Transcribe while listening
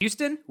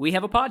Houston, we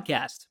have a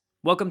podcast.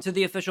 Welcome to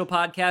the official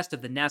podcast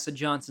of the NASA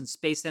Johnson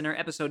Space Center,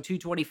 episode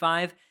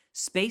 225,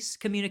 Space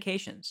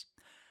Communications.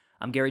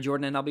 I'm Gary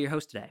Jordan, and I'll be your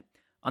host today.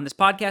 On this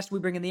podcast, we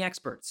bring in the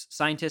experts,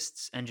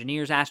 scientists,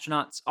 engineers,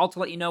 astronauts, all to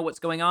let you know what's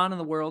going on in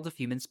the world of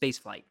human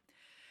spaceflight.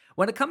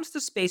 When it comes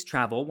to space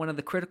travel, one of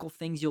the critical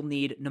things you'll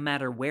need no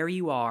matter where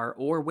you are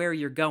or where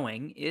you're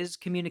going is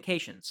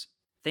communications.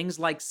 Things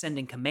like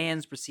sending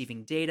commands,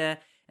 receiving data,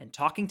 and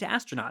talking to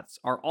astronauts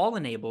are all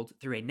enabled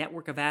through a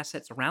network of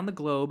assets around the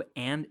globe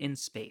and in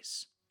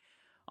space.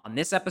 On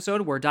this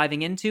episode, we're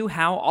diving into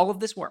how all of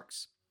this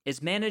works.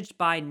 It's managed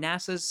by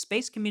NASA's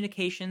Space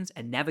Communications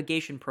and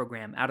Navigation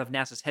Program out of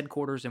NASA's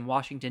headquarters in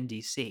Washington,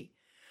 D.C.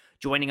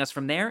 Joining us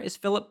from there is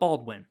Philip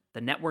Baldwin, the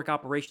Network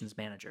Operations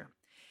Manager.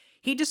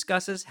 He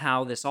discusses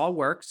how this all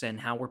works and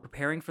how we're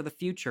preparing for the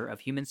future of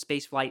human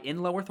spaceflight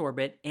in low Earth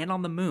orbit and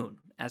on the moon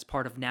as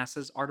part of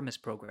NASA's Artemis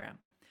program.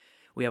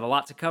 We have a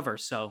lot to cover,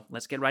 so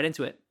let's get right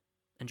into it.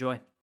 Enjoy.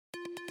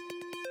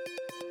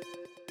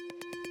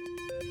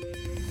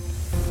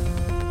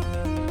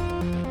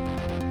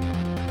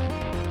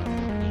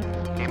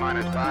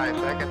 T-minus 5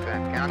 seconds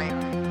and counting.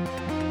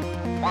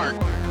 Mark.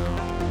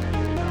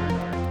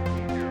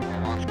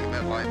 Launch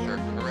commit lights are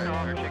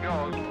correct. Here she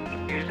goes.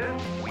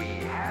 Houston, we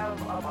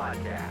have a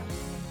podcast.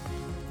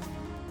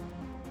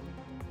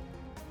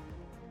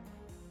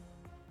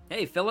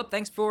 Hey, Philip,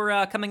 thanks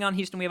for coming on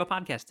Houston. We have a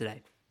podcast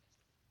today.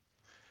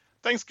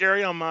 Thanks,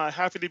 Gary. I'm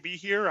happy to be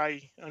here.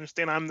 I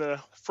understand I'm the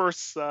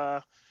first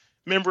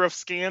member of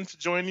SCAN to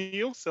join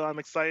you, so I'm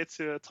excited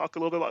to talk a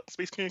little bit about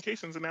space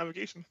communications and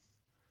navigation.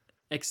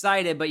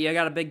 Excited, but you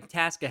got a big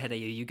task ahead of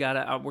you. You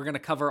got we're gonna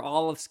cover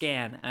all of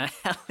SCAN.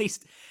 At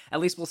least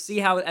we'll see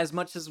how as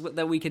much as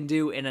that we can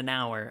do in an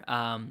hour.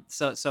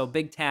 So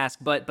big task,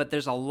 but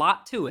there's a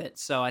lot to it.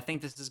 So I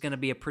think this is going to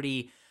be a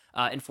pretty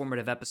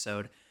informative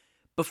episode.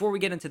 Before we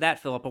get into that,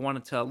 Philip, I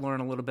wanted to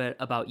learn a little bit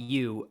about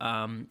you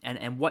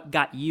and what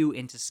got you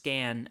into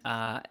SCAN,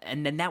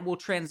 and then that will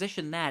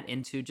transition that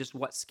into just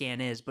what SCAN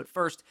is. But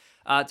first,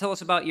 tell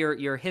us about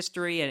your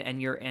history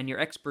and your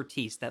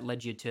expertise that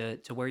led you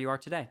to where you are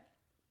today.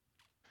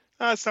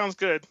 Sounds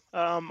good.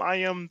 I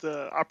am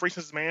the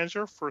operations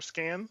manager for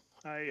SCAN.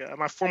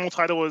 My formal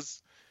title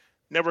was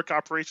Network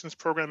Operations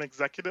Program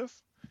Executive.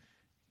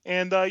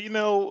 And,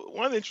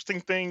 one of the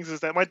interesting things is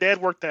that my dad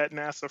worked at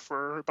NASA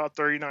for about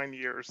 39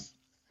 years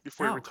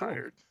before he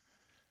retired.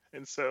 Cool.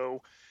 And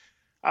so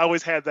I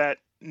always had that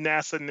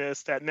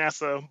NASA-ness, that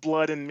NASA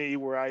blood in me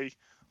where I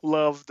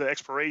loved the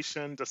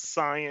exploration, the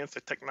science,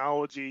 the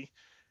technology.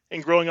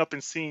 And growing up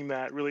and seeing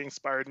that really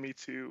inspired me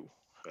to,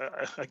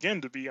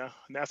 again, to be a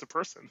NASA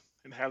person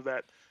and have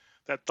that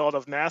thought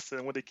of NASA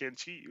and what it can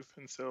achieve.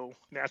 And so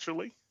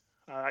naturally,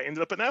 I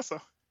ended up at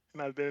NASA.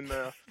 And I've been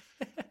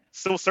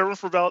civil servant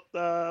for about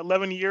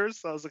 11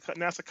 years. I was a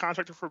NASA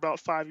contractor for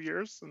about 5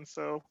 years. And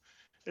so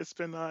it's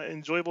been an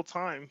enjoyable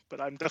time. But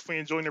I'm definitely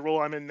enjoying the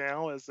role I'm in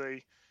now as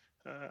a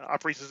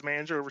operations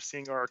manager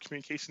overseeing our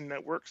communication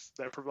networks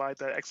that provide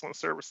that excellent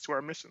service to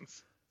our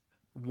missions.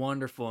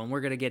 Wonderful, and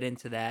we're going to get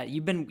into that.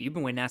 You've been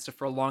with NASA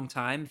for a long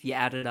time. If you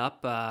add it up,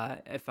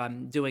 if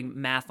I'm doing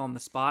math on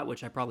the spot,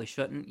 which I probably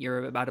shouldn't,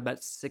 you're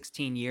about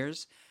 16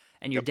 years,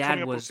 and your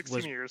dad was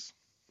 16 years.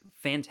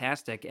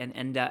 Fantastic,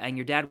 and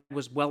your dad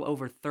was well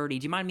over 30.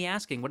 Do you mind me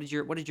asking, what did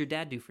your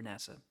dad do for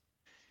NASA?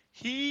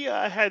 He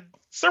had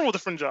several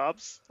different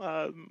jobs,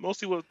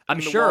 mostly with. I'm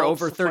sure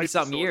over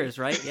 30-something years,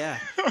 right? Yeah,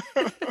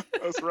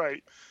 that's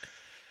right.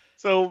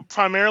 So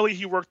primarily,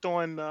 he worked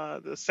on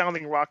the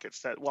sounding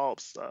rockets that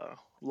Wallops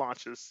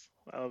launches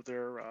out of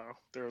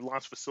their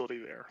launch facility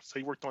there. So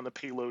he worked on the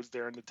payloads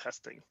there and the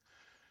testing.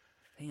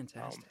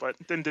 Fantastic. But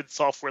then did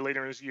software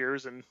later in his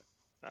years, and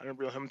I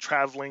remember him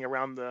traveling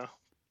around the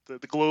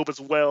globe as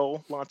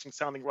well, launching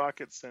sounding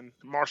rockets and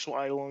Marshall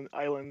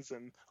Islands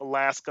and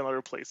Alaska and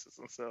other places.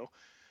 And so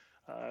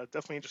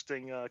definitely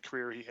interesting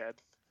career he had.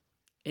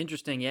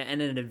 Interesting, yeah,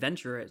 and an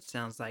adventure, it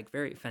sounds like.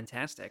 Very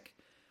fantastic.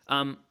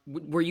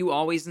 Were you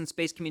always in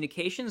space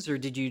communications, or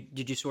did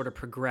you sort of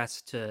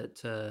progress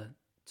to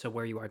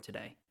where you are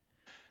today?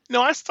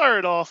 No, I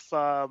started off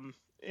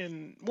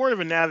in more of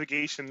a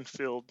navigation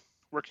field,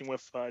 working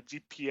with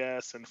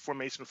GPS and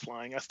formation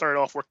flying. I started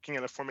off working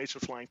in a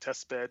formation flying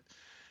test bed,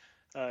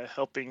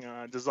 helping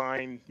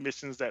design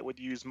missions that would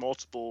use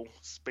multiple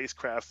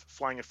spacecraft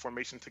flying in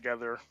formation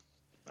together.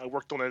 I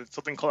worked on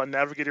something called a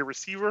navigator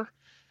receiver,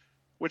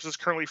 which is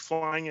currently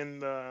flying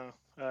in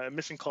a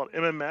mission called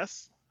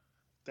MMS.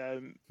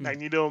 The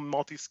Magneto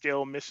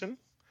multi-scale mission,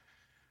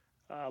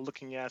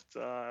 looking at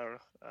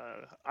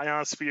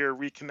ionosphere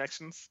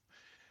reconnections,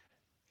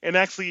 and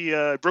actually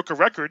broke a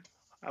record.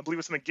 I believe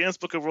it's in the Guinness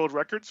Book of World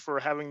Records for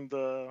having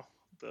the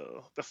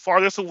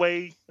farthest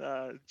away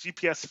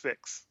GPS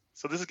fix.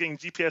 So this is getting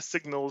GPS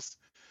signals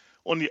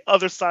on the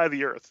other side of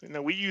the Earth.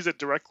 We use it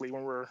directly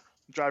when we're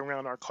driving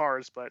around our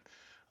cars, but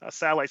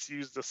satellites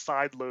use the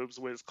side lobes,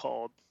 what it's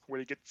called, where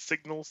they get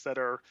signals that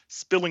are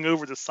spilling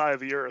over the side of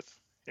the Earth.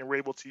 And we're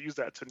able to use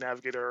that to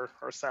navigate our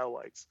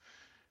satellites.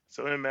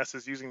 So MMS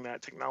is using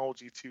that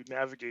technology to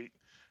navigate.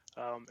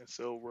 And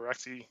so we're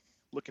actually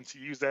looking to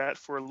use that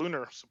for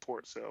lunar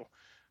support. So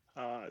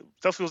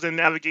definitely was in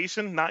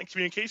navigation, not in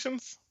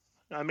communications.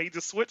 I made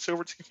the switch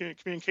over to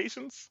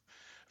communications.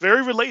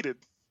 Very related,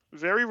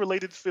 very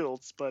related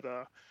fields, but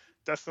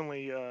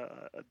definitely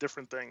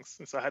different things.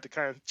 And so I had to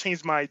kind of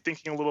change my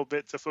thinking a little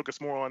bit to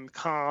focus more on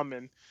comm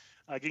and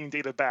getting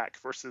data back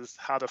versus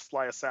how to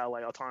fly a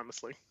satellite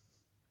autonomously.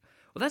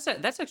 Well,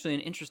 that's actually an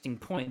interesting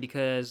point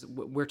because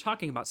we're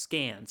talking about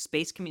scans,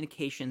 space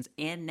communications,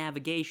 and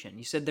navigation.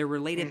 You said they're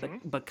related, Hmm.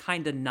 but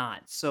kind of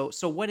not. So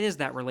what is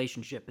that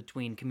relationship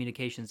between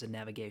communications and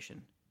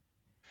navigation?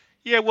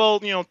 Yeah, well,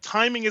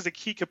 timing is a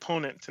key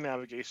component to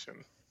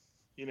navigation.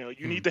 You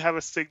Hmm. need to have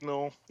a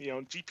signal.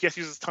 GPS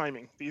uses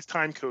timing, these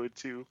time code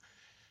to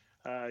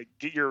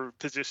get your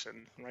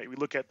position, right? We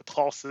look at the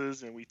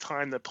pulses and we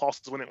time the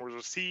pulses when it was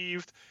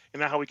received,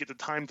 and that's how we get the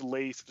time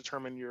delays to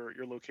determine your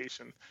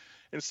location.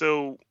 And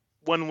so,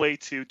 one way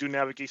to do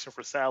navigation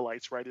for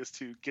satellites, right, is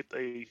to get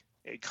a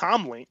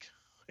comm link,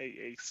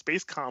 a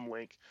space comm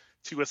link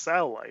to a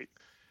satellite,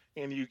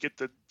 and you get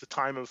the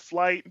time of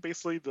flight,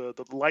 basically the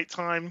light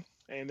time,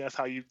 and that's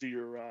how you do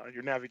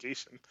your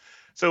navigation.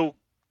 So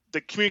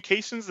the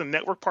communications and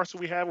network parts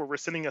that we have where we're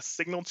sending a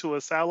signal to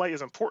a satellite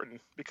is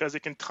important because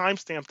it can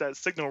timestamp that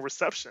signal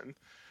reception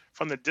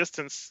from the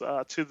distance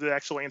to the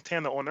actual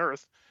antenna on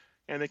Earth,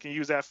 and they can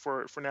use that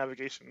for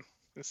navigation.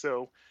 And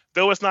so,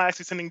 though it's not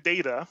actually sending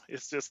data,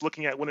 it's just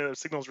looking at when a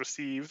signal is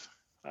received.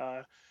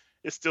 Uh,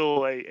 it's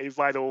still a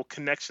vital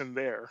connection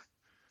there.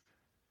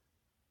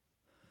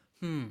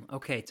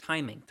 Okay,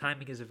 timing.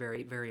 Timing is a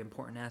very, very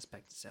important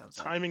aspect, it sounds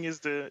like. Timing is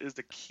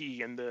the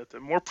key, and the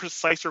more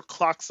precise your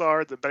clocks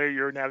are, the better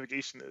your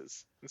navigation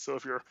is. And so,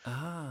 if your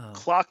Oh.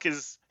 clock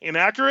is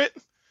inaccurate,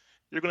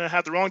 you're going to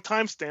have the wrong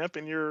timestamp,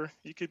 and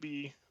you could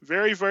be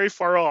very, very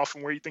far off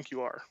from where you think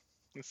you are.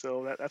 And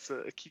so that's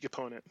a key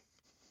component.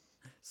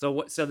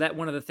 So that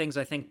one of the things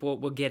I think we'll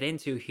get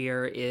into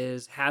here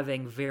is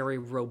having very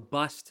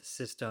robust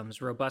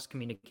systems, robust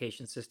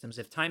communication systems.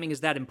 If timing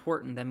is that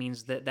important, that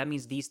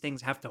means these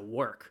things have to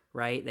work,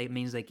 right? That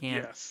means they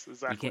can't Yes, you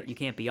exactly, can't you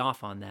can't be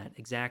off on that.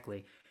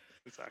 Exactly.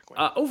 exactly.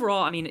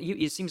 Overall, I mean,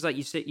 it seems like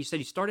you said you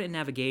started in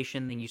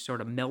navigation, then you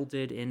sort of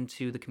melded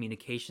into the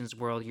communications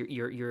world.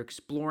 You're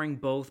exploring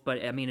both,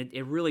 but I mean,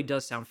 it really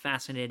does sound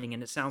fascinating,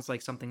 and it sounds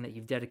like something that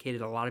you've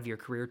dedicated a lot of your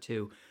career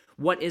to.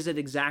 What is it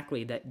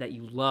exactly that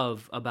you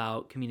love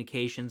about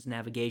communications,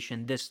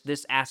 navigation,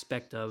 this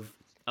aspect of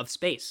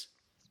space?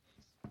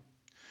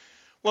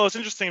 Well, it's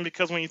interesting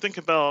because when you think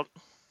about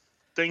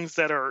things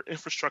that are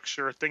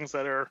infrastructure, things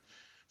that are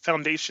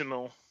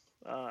foundational,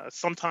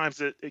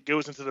 sometimes it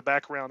goes into the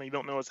background and you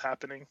don't know what's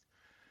happening.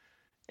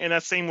 And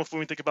that's same with when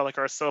we think about like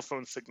our cell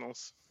phone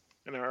signals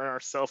and our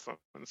cell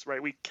phones,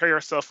 right? We carry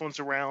our cell phones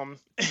around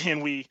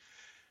and we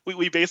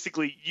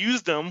basically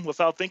use them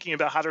without thinking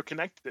about how they're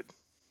connected.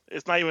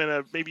 It's not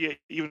even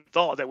even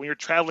thought that when you're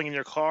traveling in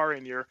your car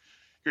and you're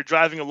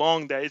driving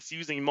along that it's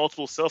using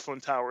multiple cell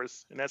phone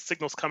towers and that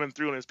signal's coming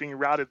through and it's being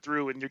routed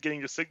through and you're getting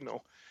your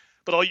signal.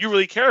 But all you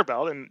really care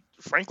about, and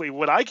frankly,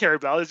 what I care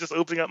about, is just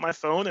opening up my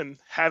phone and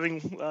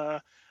having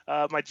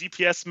my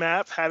GPS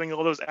map, having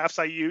all those apps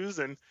I use,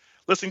 and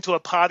listening to a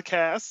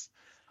podcast.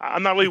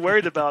 I'm not really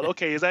worried about,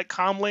 okay, is that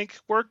comlink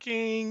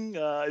working?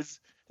 Is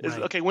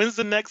Right. okay? When's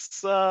the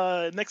next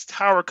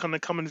tower gonna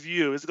come in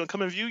view? Is it gonna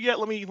come in view yet?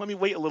 Let me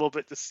wait a little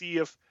bit to see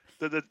if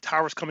the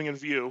tower's coming in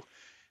view.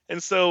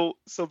 And so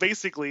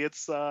basically,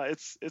 it's a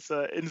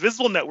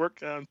invisible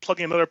network.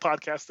 Plugging another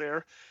podcast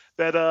there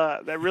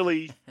that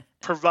really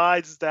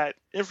provides that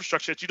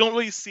infrastructure that you don't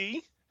really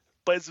see,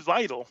 but it's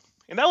vital.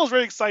 And that was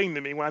very exciting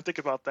to me when I think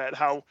about that.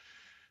 How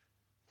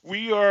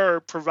we are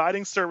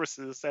providing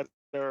services that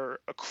are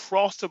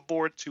across the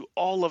board to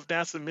all of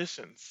NASA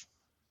missions.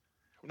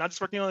 We're not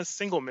just working on a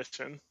single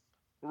mission;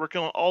 we're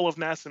working on all of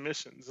NASA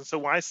missions. And so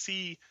when I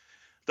see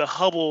the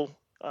Hubble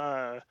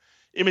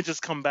images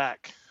come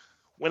back,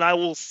 when I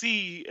will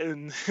see,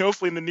 and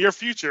hopefully in the near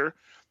future,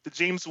 the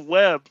James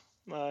Webb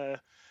uh,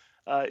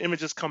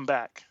 images come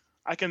back,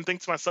 I can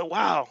think to myself,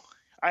 wow,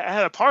 I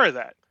had a part of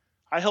that.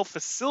 I helped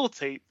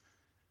facilitate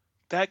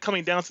that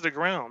coming down to the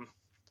ground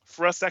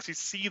for us to actually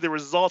see the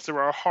results of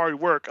our hard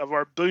work, of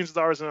our billions of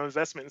dollars in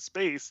investment in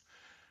space.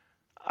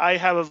 I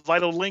have a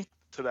vital link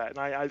to that,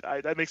 and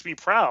that makes me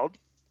proud.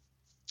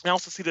 I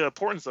also see the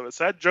importance of it.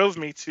 So that drove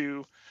me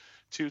to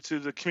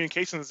the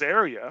communications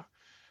area,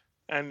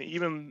 and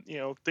even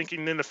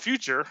thinking in the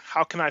future,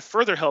 how can I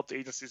further help the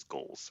agency's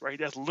goals? Right?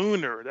 That's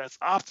lunar, that's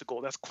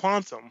optical, that's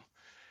quantum.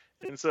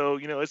 And so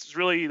it's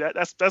really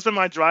that's been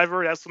my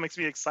driver. That's what makes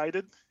me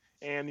excited.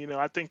 And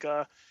I think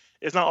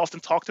it's not often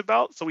talked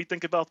about. So we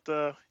think about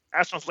the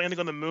astronauts landing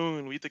on the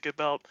moon, we think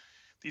about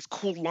these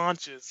cool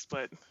launches,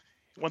 but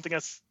one thing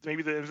that's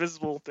maybe the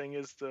invisible thing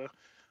is the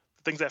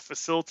things that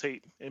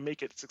facilitate and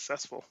make it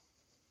successful.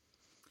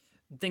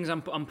 Things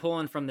I'm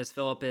pulling from this,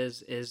 Philip,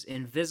 is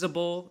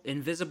invisible.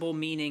 Invisible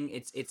meaning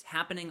it's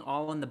happening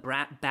all in the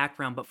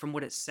background, but from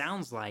what it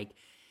sounds like,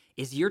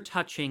 is you're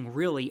touching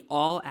really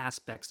all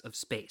aspects of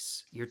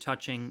space. You're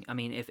touching. I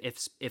mean,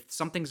 if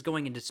something's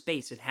going into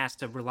space, it has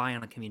to rely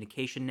on a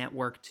communication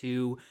network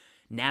to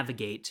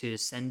navigate, to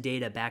send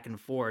data back and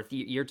forth.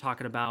 You're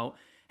talking about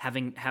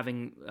having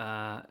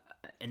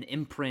an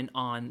imprint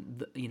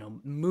on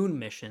moon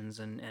missions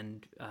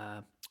and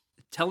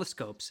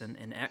telescopes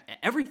and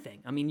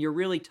everything. I mean, you're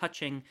really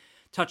touching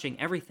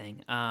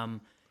everything.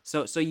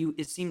 So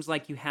it seems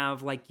like you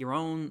have like your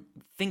own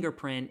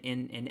fingerprint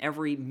in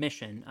every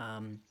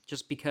mission,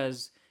 just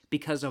because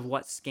of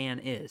what scan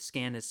is.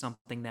 Scan is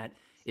something that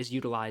is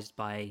utilized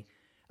by,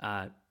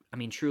 I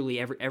mean, truly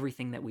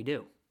everything that we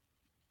do.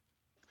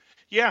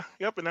 Yeah,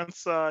 yep, and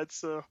that's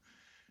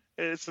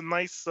it's a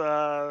nice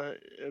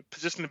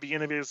position to be in,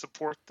 to be able to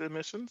support the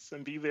missions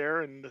and be there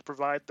and to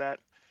provide that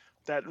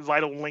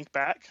vital link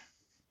back.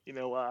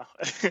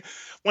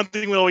 One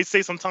thing we always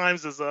say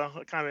sometimes is a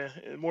kind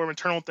of more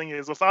internal thing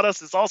is, without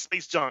us, it's all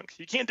space junk.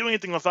 You can't do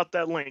anything without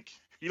that link.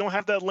 If you don't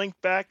have that link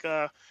back,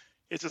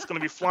 it's just going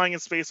to be flying in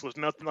space with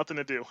nothing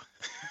to do.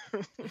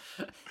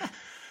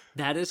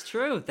 That is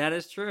true. That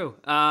is true.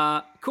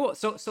 Cool.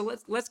 So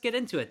let's get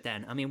into it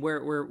then. I mean,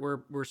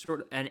 we're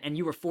sort of, and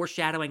you were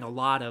foreshadowing a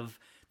lot of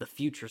the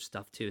future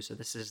stuff too. So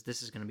this is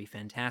going to be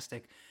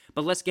fantastic.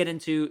 But let's get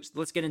into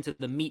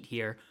the meat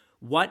here.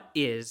 What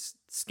is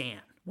scan?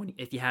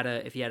 If you had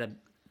to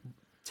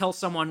tell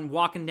someone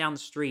walking down the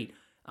street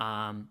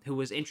who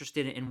was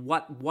interested in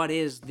what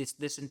is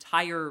this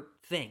entire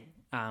thing,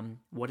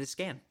 what is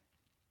scan?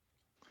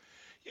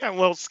 Yeah,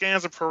 well, SCAN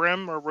is a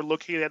program where we're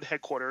located at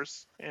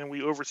headquarters, and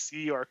we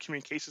oversee our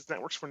communications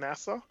networks for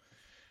NASA.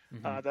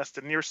 Mm-hmm. That's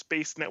the Near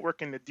Space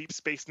Network and the Deep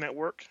Space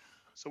Network.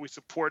 So we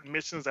support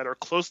missions that are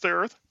close to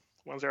Earth,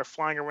 ones that are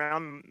flying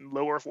around in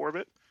low Earth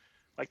orbit,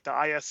 like the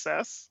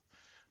ISS,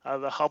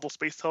 the Hubble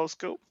Space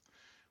Telescope.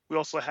 We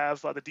also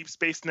have the Deep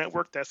Space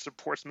Network that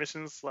supports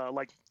missions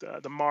like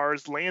the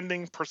Mars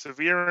landing,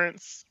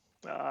 Perseverance,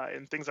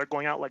 and things are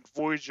going out like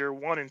Voyager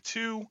 1 and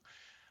 2.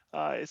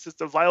 It's just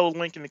a vital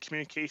link in the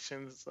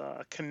communications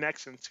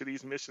connection to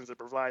these missions that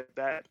provide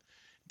that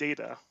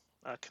data,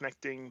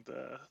 connecting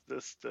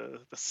the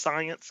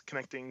science,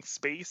 connecting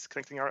space,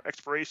 connecting our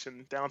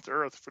exploration down to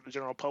Earth for the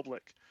general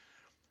public.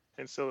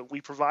 And so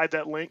we provide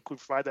that link, we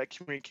provide that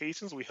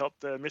communications, we help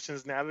the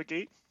missions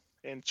navigate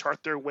and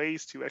chart their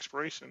ways to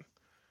exploration.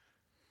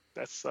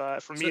 That's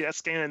for me, that's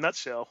SCAN in a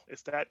nutshell.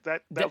 It's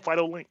that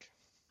vital link.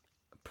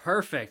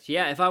 Perfect.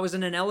 Yeah, if I was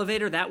in an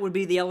elevator, that would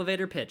be the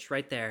elevator pitch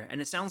right there. And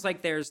it sounds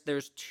like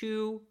there's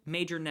two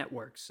major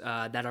networks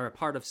that are a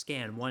part of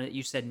SCAN. One,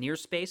 you said near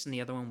space, and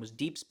the other one was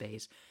deep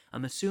space.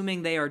 I'm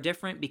assuming they are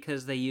different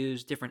because they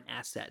use different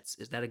assets.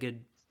 Is that a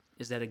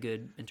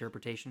good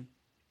interpretation?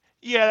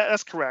 Yeah,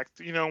 that's correct.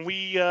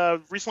 We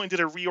recently did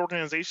a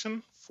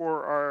reorganization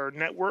for our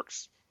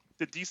networks.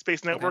 The Deep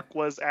Space Network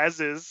was as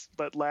is,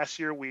 but last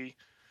year we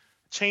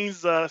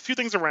changed a few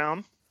things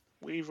around.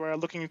 We're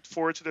looking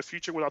forward to the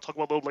future, what I'll talk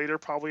about a little later,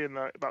 probably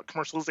about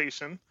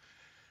commercialization.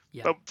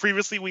 Yeah. But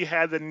previously we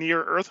had the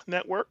Near Earth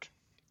Network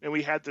and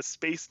we had the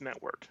Space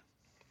Network.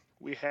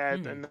 We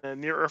had, and the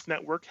Near Earth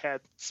Network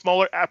had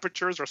smaller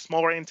apertures or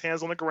smaller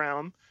antennas on the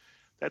ground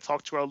that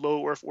talk to our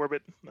low Earth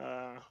orbit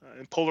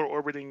and polar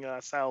orbiting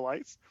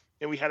satellites.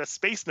 And we had a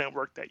Space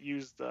Network that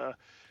used the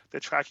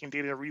tracking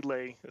data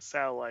relay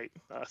satellite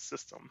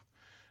system.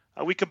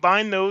 We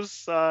combined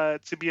those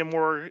to be a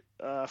more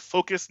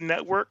focused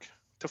network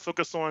to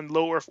focus on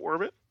low Earth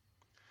orbit.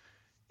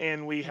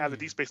 And we have the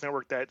Deep Space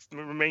Network that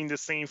remained the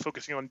same,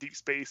 focusing on deep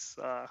space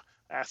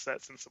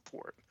assets and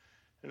support.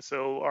 And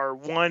so our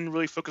one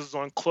really focuses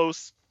on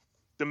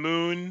the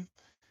moon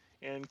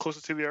and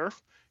closer to the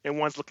Earth, and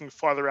one's looking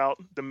farther out,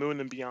 the moon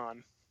and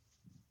beyond.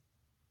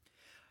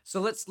 So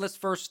let's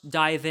first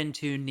dive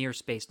into Near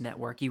Space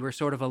Network. You were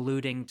sort of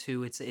alluding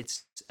to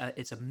it's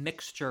a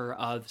mixture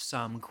of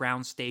some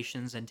ground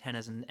stations,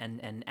 antennas,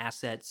 and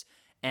assets,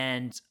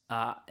 and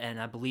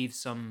I believe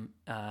some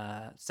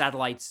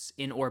satellites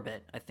in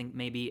orbit. I think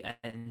maybe,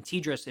 and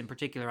TDRS in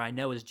particular, I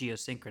know is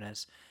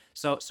geosynchronous.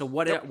 So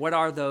what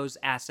are those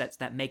assets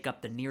that make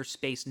up the Near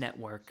Space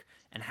Network,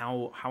 and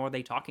how are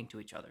they talking to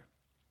each other?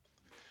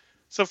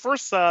 So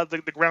first,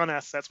 the ground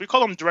assets, we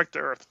call them direct to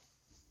Earth.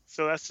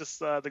 So that's just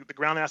the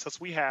ground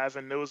assets we have,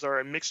 and those are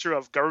a mixture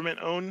of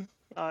government-owned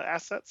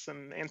assets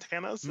and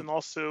antennas, and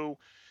also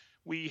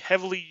we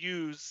heavily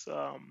use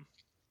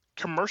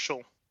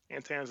commercial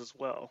antennas as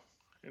well.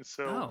 And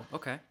so,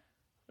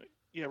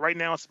 yeah, right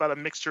now it's about a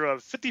mixture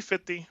of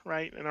 50-50,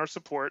 right? In our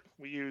support,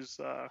 we use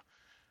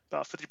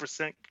about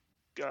 50%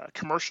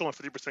 commercial and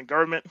 50%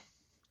 government.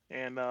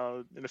 And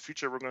in the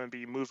future, we're going to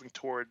be moving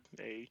toward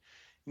a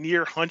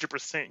near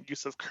 100%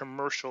 use of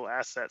commercial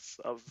assets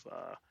of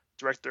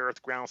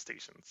direct-to-Earth ground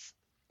stations.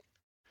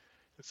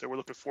 And so we're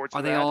looking forward to that.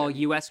 Are they all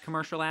U.S.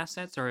 commercial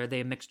assets, or are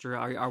they a mixture?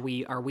 Are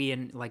we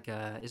in like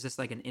is this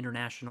like an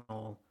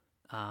international?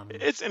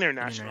 It's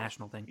international.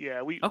 International thing.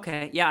 Yeah,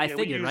 I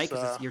figured, right?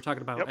 Because you're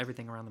talking about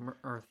everything around the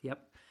Earth. Yep.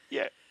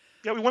 Yeah,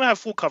 we want to have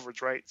full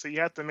coverage, right? So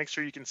you have to make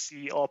sure you can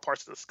see all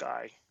parts of the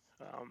sky.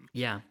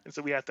 And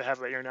so we have to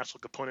have an international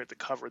component to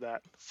cover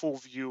that full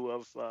view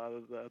of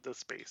the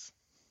space.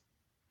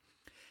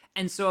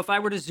 And so if I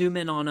were to zoom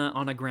in on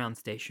a ground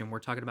station, we're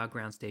talking about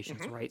ground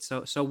stations, Hmm. right?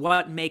 So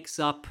what makes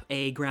up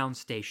a ground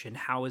station?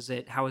 How is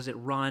it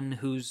run?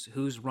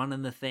 Who's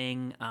running the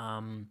thing?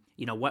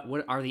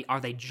 What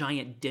are they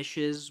giant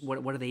dishes?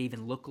 What do they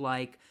even look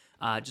like?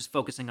 Just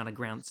focusing on a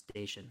ground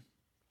station.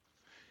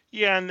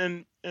 Yeah, and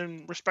then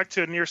in respect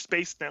to a near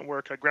space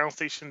network, a ground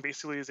station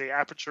basically is a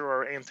aperture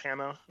or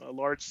antenna, a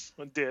large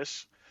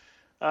dish.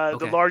 The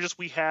Okay. largest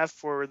we have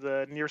for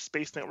the near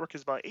space network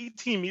is about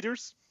 18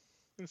 meters,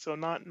 and so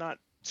not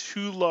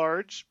too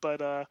large, but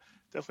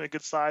definitely a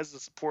good size to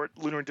support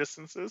lunar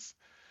distances.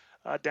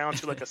 Down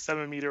to like a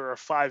 7 meter or a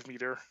 5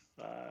 meter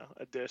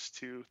a dish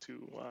to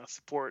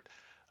support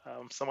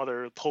some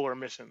other polar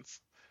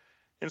missions.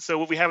 And so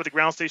what we have at the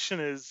ground station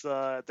is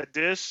the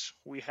dish.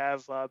 We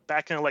have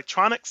back-end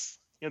electronics,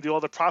 do all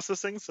the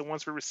processing. So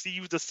once we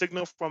receive the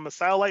signal from the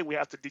satellite, we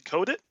have to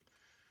decode it.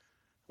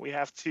 We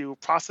have to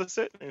process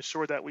it,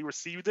 ensure that we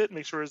received it,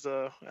 make sure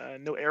there's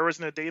no errors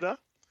in the data.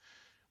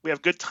 We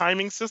have good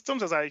timing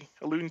systems, as I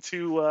alluded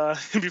to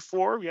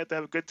before. We have to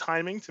have good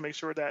timing to make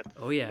sure that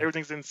Oh yeah.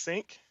 everything's in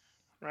sync,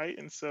 right?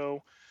 And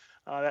so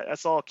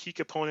that's all a key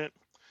component.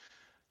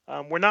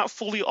 We're not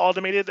fully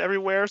automated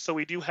everywhere, so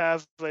we do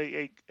have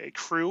a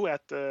crew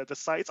at the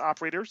sites,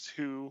 operators,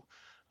 who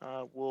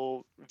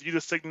will view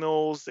the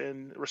signals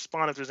and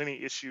respond if there's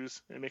any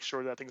issues and make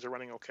sure that things are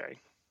running okay.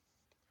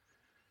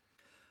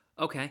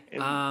 Okay.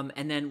 And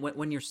And then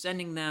when you're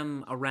sending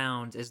them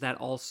around, is that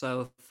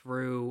also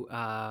through?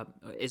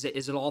 Is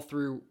it all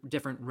through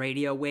different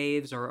radio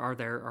waves, or are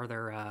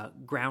there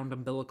ground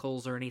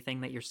umbilicals or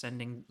anything that you're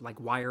sending, like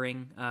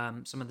wiring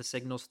some of the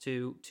signals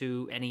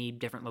to any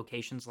different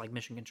locations, like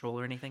mission control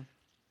or anything?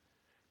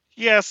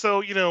 yeah,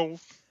 so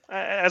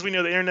as we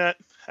know, the internet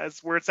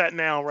has where it's at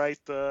now, right?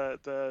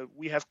 The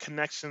we have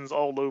connections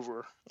all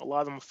over. A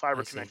lot of them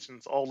fiber I see.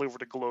 connections all over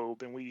the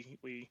globe, and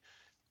we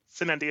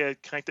send that data,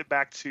 connect it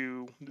back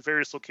to the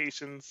various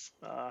locations.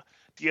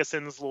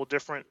 DSN is a little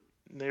different.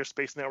 Near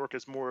Space Network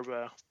is more of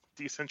a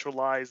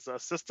decentralized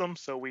system,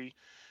 so we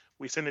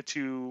send it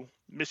to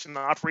mission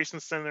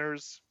operations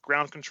centers,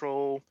 ground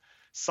control,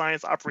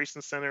 science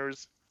operations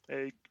centers.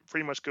 It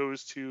pretty much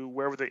goes to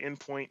wherever the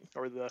endpoint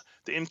or the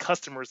end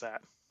customer is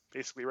at,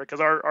 basically, right?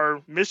 Because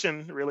our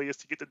mission really is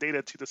to get the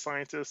data to the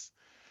scientists,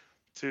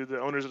 to the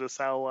owners of the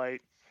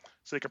satellite,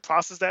 so they can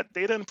process that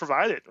data and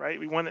provide it, right?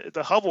 We want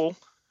the Hubble,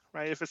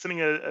 right? If it's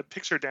sending a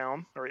picture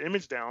down or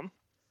image down,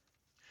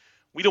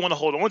 we don't want to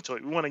hold on to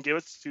it. We want to give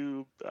it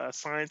to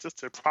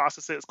scientists to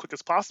process it as quick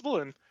as possible,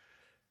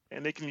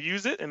 and they can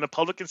use it, and the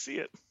public can see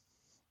it.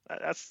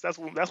 That's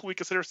what we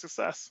consider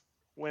success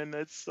when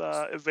it's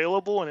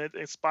available and it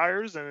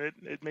inspires and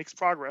it makes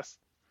progress.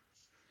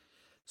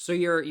 So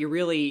you're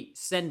really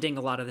sending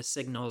a lot of the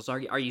signals.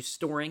 Are you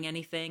storing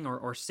anything,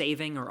 or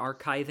saving or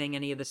archiving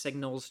any of the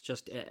signals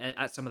just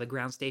at some of the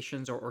ground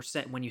stations, or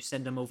sent when you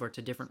send them over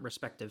to different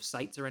respective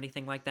sites or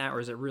anything like that, or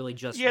is it really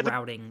just Yeah,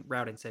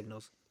 routing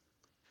signals?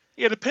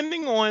 yeah.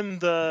 Depending on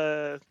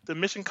the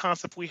mission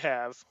concept we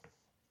have,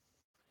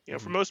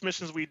 for Hmm. most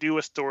missions we do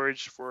a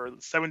storage for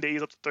 7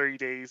 days up to 30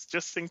 days,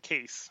 just in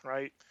case,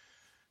 right?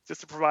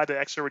 Just to provide the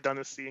extra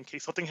redundancy in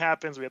case something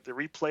happens, we have to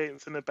replay it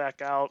and send it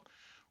back out,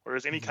 or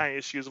there's any Hmm. kind of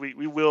issues,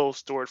 we will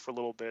store it for a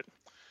little bit.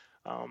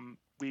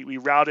 We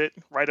route it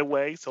right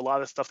away. So a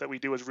lot of stuff that we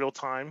do is real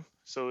time.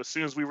 So as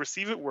soon as we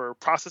receive it, we're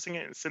processing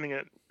it and sending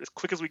it as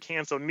quick as we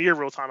can. So near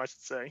real time, I should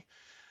say.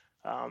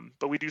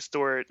 But we do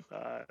store it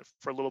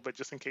for a little bit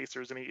just in case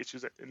there's any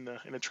issues in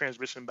the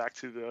transmission back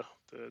to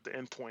the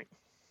endpoint.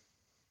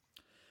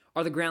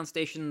 Are the ground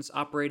stations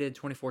operated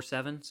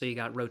 24/7? So you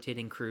got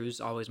rotating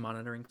crews always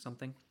monitoring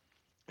something?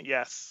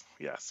 Yes,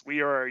 yes.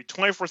 We are a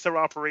 24/7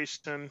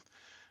 operation.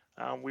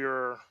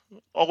 We're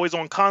always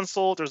on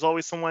console. There's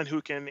always someone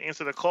who can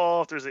answer the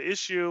call if there's an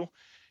issue.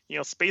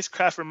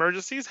 Spacecraft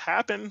emergencies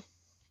happen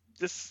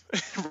just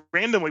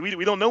randomly.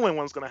 We don't know when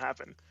one's going to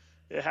happen.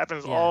 It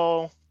happens Yeah.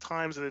 all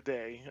times of the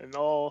day, and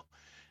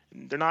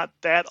they're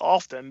not that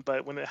often,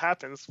 but when it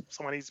happens,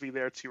 someone needs to be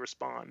there to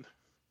respond.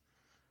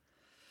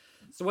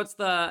 So what's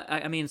the?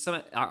 I mean,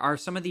 are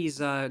some of these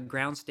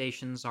ground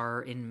stations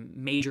are in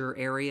major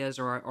areas,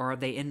 or are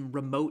they in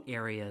remote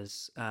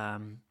areas?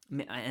 And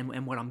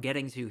what I'm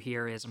getting to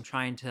here is I'm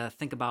trying to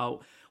think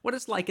about what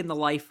it's like in the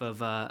life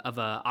of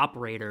a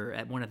operator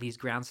at one of these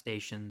ground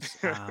stations.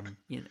 I'm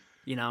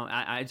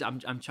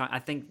trying. I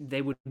think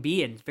they would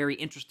be in very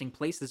interesting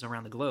places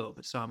around the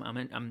globe. So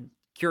I'm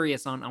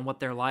curious on what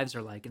their lives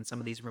are like in some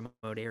of these remote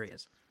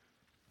areas.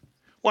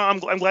 Well,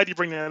 I'm glad you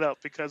bring that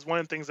up because one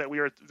of the things that we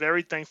are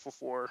very thankful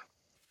for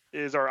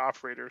is our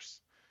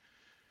operators.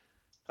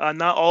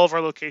 Not all of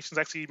our locations,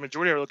 actually,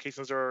 majority of our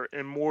locations are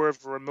in more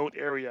of a remote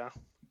area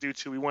due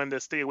to we wanted to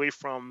stay away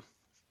from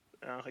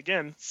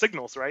again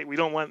signals, right? We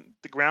don't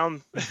want the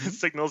ground Hmm.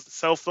 signals, the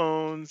cell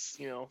phones,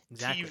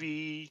 Exactly.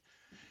 TV,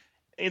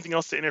 anything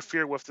else to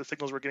interfere with the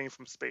signals we're getting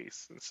from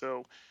space. And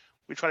so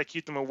we try to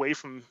keep them away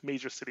from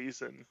major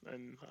cities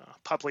and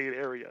populated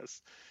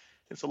areas.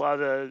 And so a lot of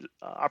the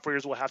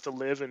operators will have to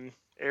live in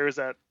areas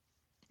that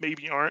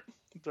maybe aren't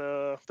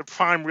the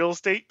prime real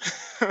estate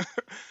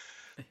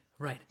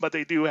Right. but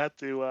they do have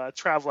to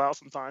travel out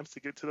sometimes to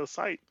get to the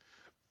site.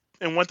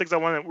 And one thing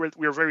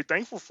we're very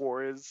thankful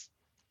for is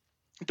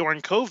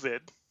during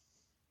COVID,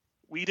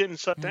 we didn't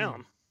shut Mm.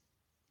 down.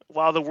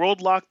 While the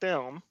world locked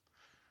down,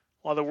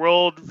 while the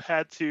world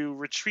had to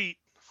retreat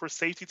for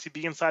safety to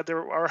be inside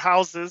our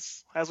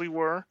houses as we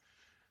were,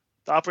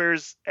 the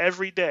operators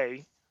every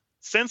day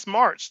since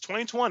March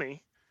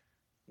 2020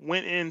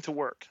 went into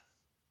work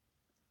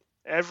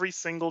every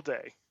single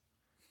day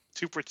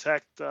to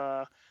protect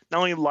not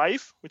only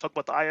life, we talk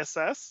about the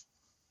ISS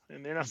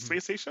and the International Hmm.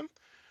 Space Station,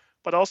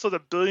 but also the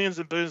billions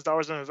and billions of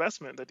dollars of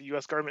investment that the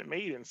U.S. government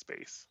made in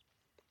space.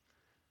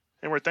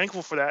 And we're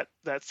thankful for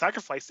that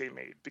sacrifice they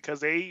made, because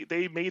they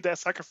made that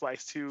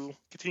sacrifice to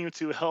continue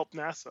to help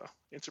NASA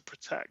and to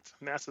protect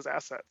NASA's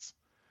assets.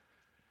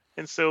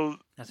 And so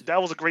That's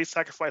that was a great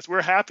sacrifice.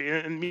 We're happy,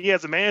 and me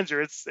as a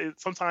manager,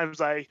 sometimes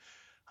I'm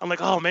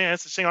like, oh man,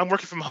 it's a shame I'm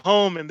working from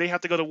home and they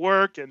have to go to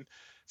work, and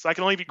so I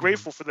can only be mhm.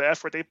 grateful for the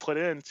effort they put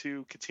in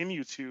to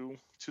continue to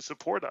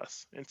support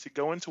us and to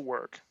go into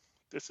work.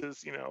 This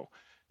is,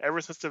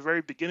 ever since the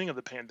very beginning of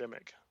the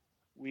pandemic,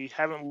 we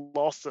haven't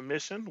lost a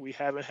mission. We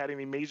haven't had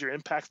any major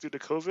impacts due to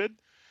COVID,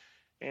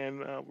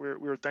 and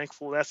we're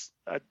thankful. That's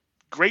a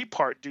great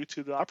part due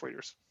to the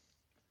operators.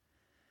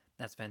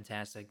 That's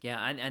fantastic.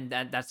 Yeah,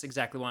 that's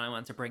exactly why I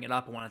wanted to bring it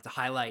up. I wanted to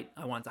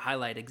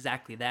highlight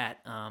exactly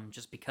that,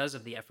 just because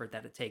of the effort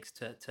that it takes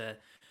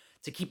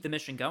to keep the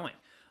mission going.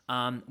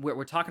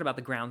 We're talking about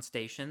the ground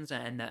stations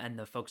and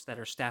the folks that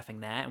are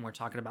staffing that, and we're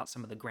talking about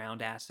some of the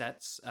ground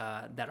assets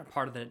that are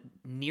part of the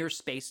near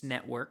space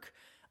network.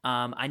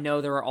 I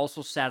know there are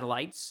also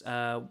satellites.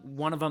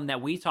 One of them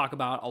that we talk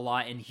about a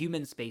lot in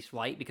human space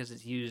flight, because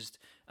it's used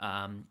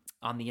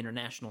on the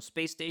International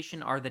Space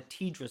Station, are the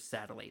TDRS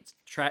satellites,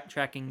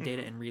 tracking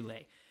data Hmm. and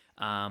relay.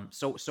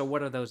 So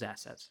what are those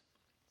assets?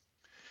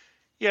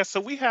 Yeah, so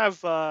we have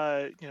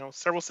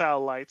several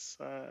satellites.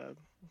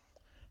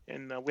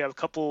 And we have a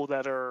couple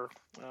that are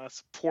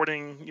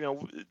supporting,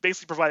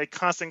 basically providing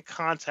constant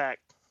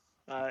contact,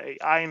 a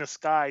eye in the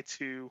sky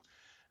to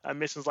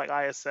missions like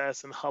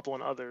ISS and Hubble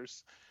and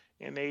others.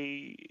 And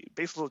they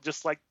basically,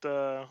 just like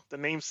the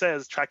name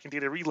says, tracking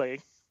data relay.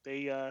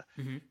 They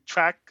Mm-hmm.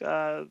 track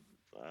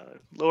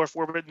low Earth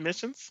orbit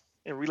missions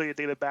and relay the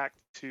data back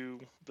to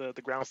the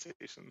ground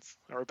stations,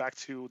 or back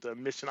to the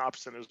mission op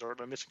centers or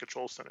the mission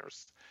control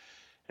centers.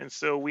 And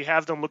so we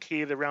have them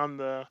located around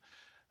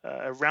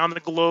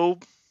the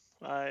globe,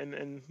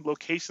 in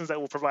locations that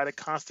will provide a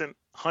constant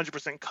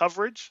 100%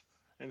 coverage.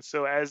 And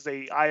so, as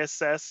a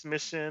ISS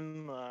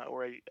mission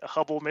or a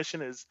Hubble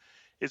mission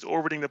is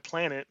orbiting the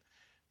planet,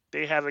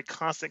 they have a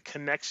constant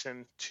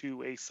connection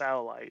to a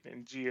satellite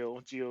in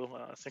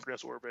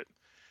synchronous orbit.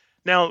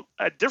 Now,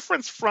 a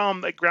difference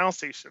from a ground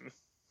station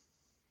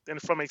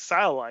and from a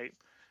satellite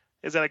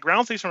is that a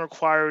ground station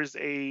requires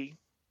a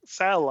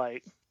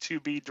satellite to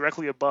be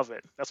directly above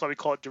it. That's why we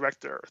call it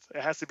direct to Earth.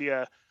 It has to be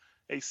a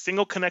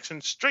single connection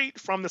straight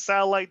from the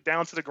satellite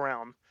down to the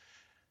ground.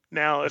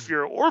 Now, if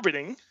you're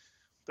orbiting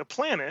the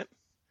planet,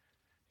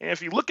 and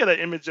if you look at an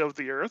image of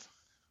the Earth,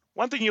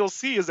 one thing you'll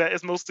see is that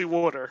it's mostly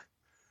water.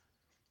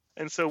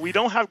 And so we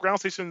don't have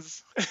ground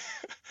stations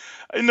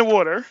in the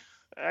water.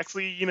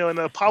 Actually, in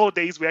the Apollo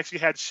days, we actually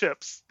had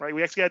ships, right?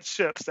 We actually had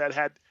ships that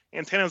had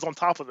antennas on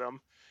top of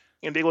them,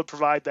 and they would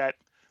provide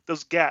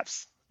those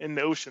gaps in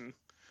the ocean.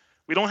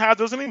 We don't have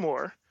those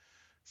anymore.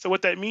 So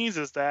what that means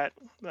is that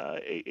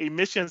a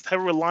mission is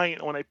heavily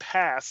reliant on a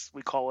pass,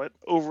 we call it,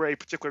 over a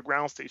particular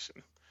ground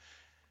station,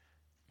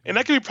 and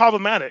that can be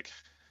problematic.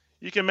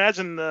 You can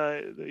imagine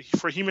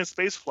for human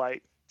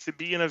spaceflight, to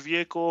be in a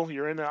vehicle,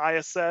 you're in the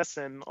ISS,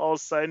 and all of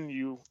a sudden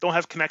you don't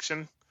have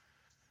connection,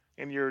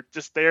 and you're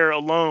just there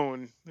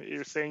alone.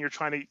 You're saying you're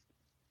trying to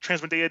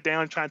transmit data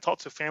down, trying to talk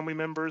to family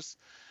members.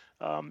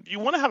 You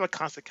want to have a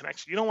constant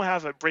connection. You don't want to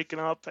have it breaking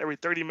up every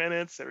 30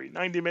 minutes, every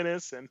 90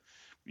 minutes. And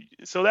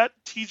so that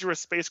TDRS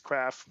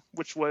spacecraft,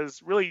 which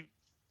was really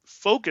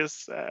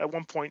focused at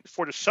one point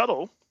for the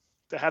shuttle,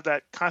 to have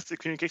that constant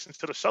communications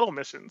to the shuttle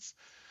missions,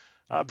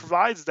 Mm-hmm.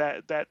 provides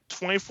that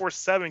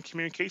 24/7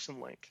 communication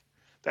link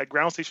that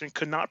ground station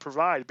could not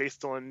provide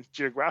based on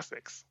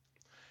geographics.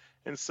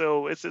 And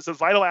so it's a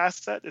vital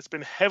asset. It's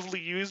been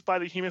heavily used by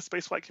the human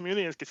spaceflight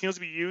community, and it continues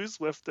to be used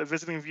with the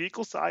visiting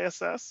vehicles to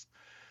ISS.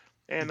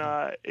 And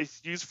Mm-hmm.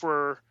 it's used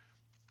for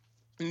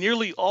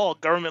nearly all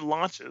government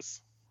launches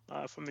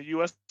from the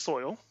U.S.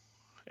 soil.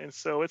 And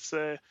so it's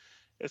a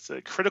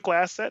critical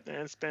asset, and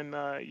it's been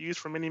used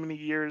for many, many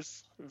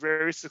years.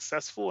 Very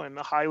successful and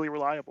highly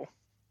reliable.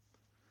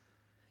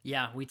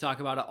 Yeah, we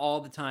talk about it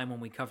all the time when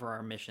we cover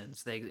our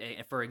missions.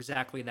 For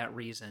exactly that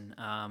reason.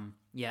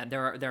 Yeah,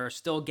 there are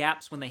still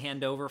gaps when they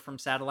hand over from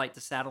satellite to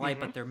satellite,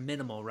 Hmm. but they're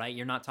minimal, right?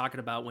 You're not talking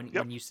about Yep.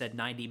 when you said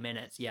 90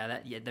 minutes.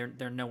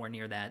 They're nowhere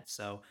near that.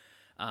 So,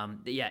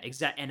 yeah,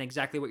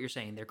 exactly what you're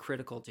saying. They're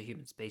critical to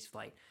human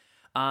spaceflight.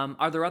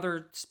 Are there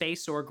other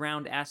space or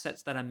ground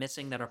assets that I'm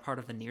missing that are part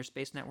of the near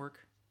space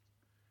network?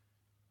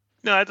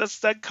 No,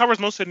 that covers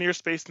most of the near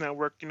space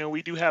network.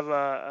 We do have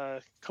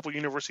a couple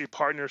university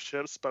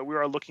partnerships, but we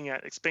are looking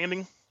at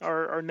expanding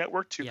our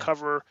network to Yeah.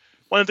 cover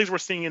one of the things we're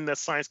seeing in the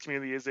science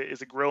community is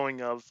a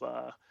growing of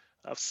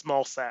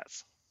small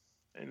sats.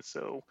 And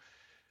so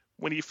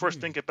when you first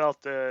think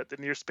about the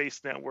Near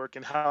Space Network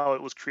and how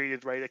it was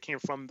created, right? It came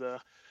from the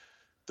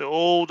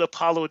old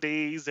Apollo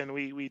days, and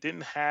we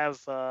didn't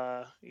have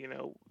the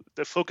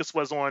focus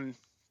was on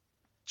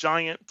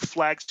giant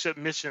flagship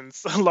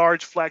missions,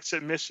 large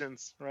flagship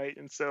missions, right?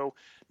 And so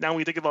now when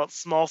you think about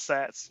small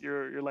sats,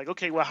 you're like,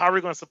 okay, well, how are we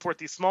going to support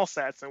these small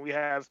sats? And we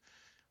have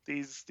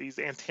these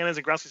antennas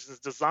and ground stations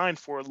designed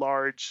for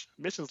large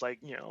missions like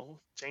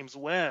James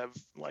Webb,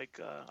 like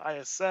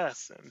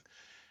ISS,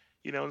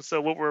 and so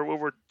what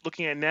we're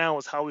looking at now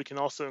is how we can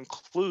also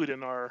include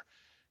in our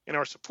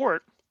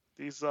support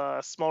these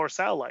smaller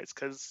satellites,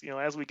 because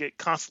as we get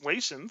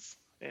constellations,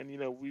 and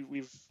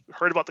we've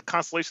heard about the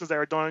constellations that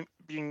are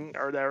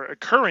that are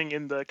occurring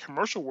in the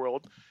commercial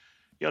world.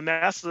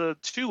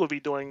 NASA too will be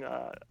doing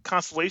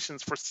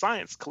constellations for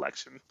science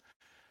collection.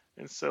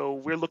 And so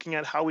we're looking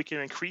at how we can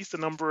increase the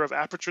number of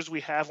apertures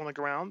we have on the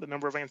ground, the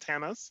number of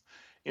antennas,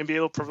 and be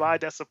able to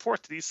provide that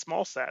support to these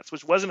small sats,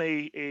 which wasn't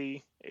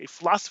a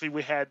philosophy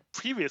we had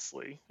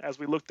previously as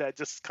we looked at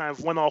just kind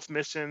of one-off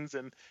missions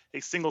and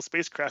a single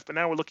spacecraft. But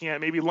now we're looking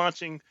at maybe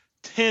launching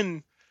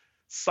 10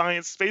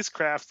 science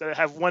spacecrafts that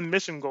have one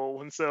mission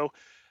goal. And so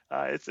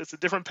it's a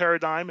different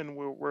paradigm, and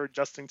we're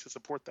adjusting to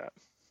support that.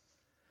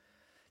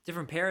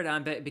 Different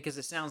paradigm, but because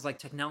it sounds like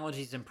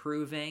technology is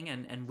improving,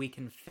 and we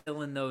can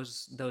fill in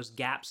those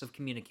gaps of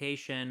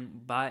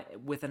communication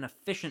with an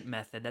efficient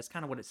method. That's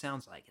kind of what it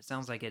sounds like. It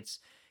sounds like it's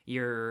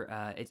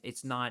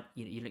not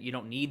you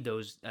don't need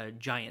those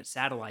giant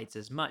satellites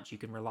as much. You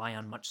can rely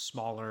on much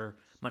smaller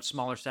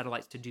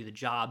satellites to do the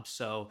job.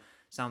 So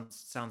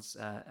sounds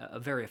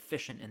very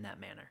efficient in that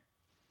manner.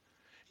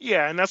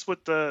 Yeah, and that's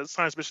what the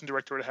Science Mission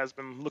Directorate has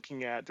been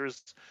looking at.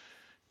 There's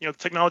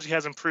technology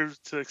has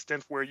improved to the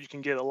extent where you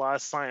can get a lot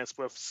of science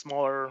with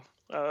smaller,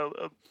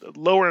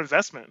 lower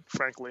investment,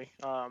 frankly,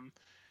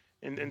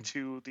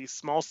 into these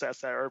small sats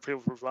that are able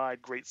to provide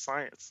great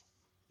science.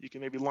 You can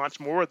maybe launch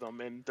more of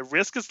them, and the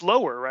risk is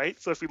lower, right?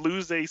 So if we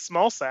lose a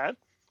small sat,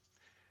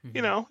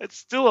 it's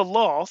still a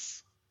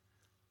loss,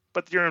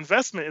 but your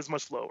investment is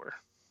much lower.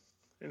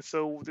 And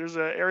so there's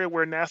an area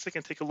where NASA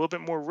can take a little bit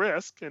more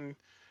risk and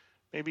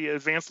maybe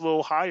advance a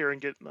little higher and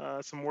get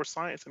some more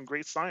science and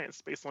great science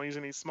based on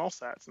using these small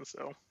sats. And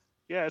so,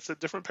 yeah, it's a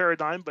different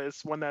paradigm, but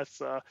it's one that's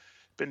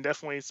been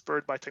definitely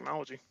spurred by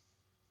technology.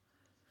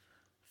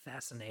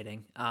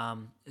 Fascinating.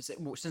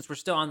 Since we're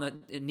still on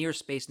the Near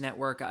Space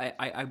Network,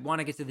 I want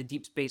to get to the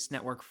Deep Space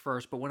Network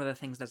first. But one of the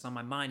things that's on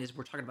my mind is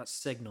we're talking about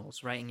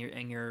signals, right?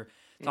 And you're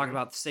talking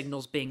about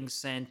signals being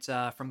sent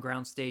from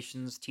ground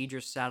stations,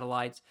 TDRS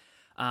satellites.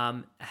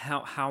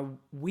 How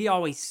we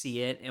always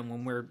see it, and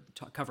when we're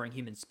covering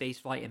human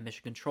spaceflight and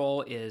mission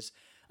control, is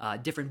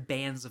different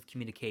bands of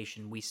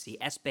communication. We see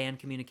S-band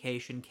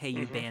communication,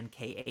 KU band,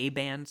 KA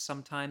band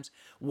sometimes.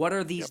 What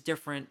are these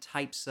different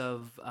types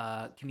of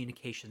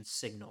communication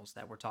signals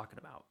that we're talking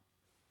about?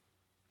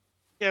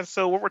 Yeah,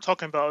 so what we're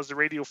talking about is the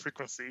radio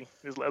frequency,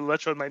 is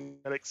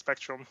electromagnetic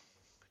spectrum,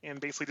 and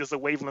basically just the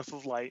wavelength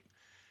of light.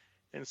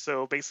 And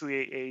so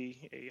basically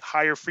a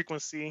higher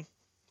frequency,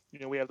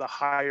 we have the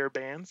higher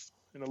bands,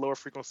 and the lower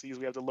frequencies,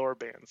 we have the lower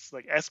bands.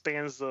 Like S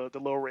band is the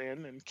lower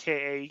end, and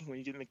Ka, when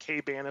you get in the K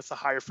band, it's a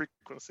higher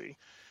frequency.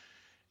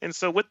 And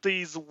so what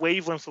these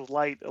wavelengths of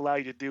light allow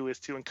you to do is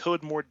to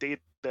encode more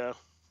data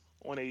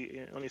on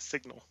a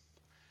signal.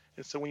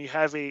 And so when you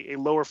have a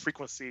lower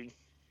frequency,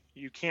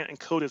 you can't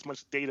encode as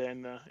much data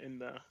in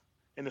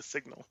the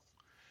signal.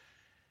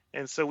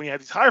 And so when you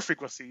have these higher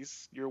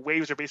frequencies, your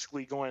waves are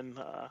basically going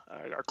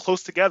are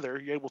close together.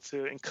 You're able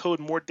to encode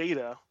more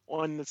data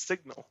on the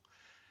signal.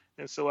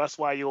 And so that's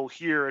why you'll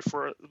hear it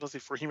let's say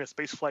for human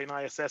spaceflight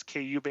and ISS,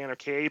 KU band or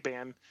KA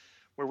band,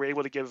 where we're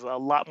able to give a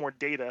lot more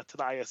data to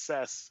the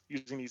ISS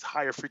using these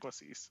higher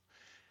frequencies.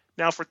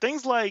 Now, for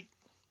things like,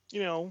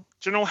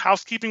 general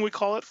housekeeping, we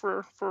call it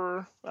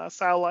for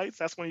satellites.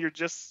 That's when you're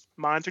just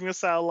monitoring the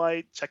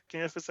satellite,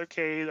 checking if it's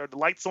okay, are the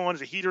lights on,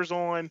 is the heaters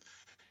on,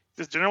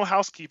 just general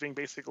housekeeping,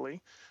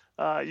 basically.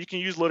 You can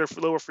use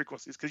lower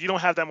frequencies because you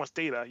don't have that much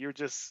data. You're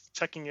just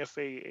checking if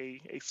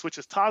a switch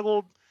is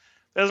toggled.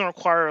 That doesn't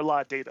require a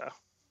lot of data.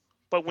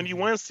 But when you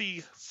want to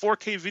see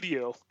 4K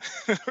video,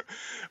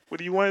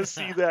 when you want to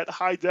see that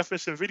high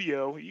definition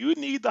video, you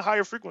need the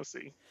higher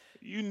frequency.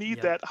 You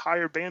need that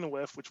higher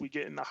bandwidth, which we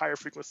get in the higher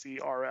frequency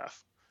RF.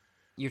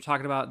 You're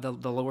talking about the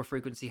lower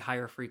frequency,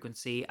 higher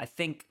frequency. I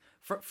think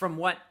from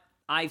what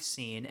I've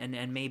seen,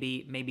 and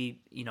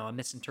maybe I'm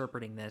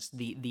misinterpreting this.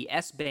 The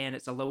S band,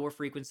 it's a lower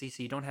frequency,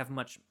 so you don't have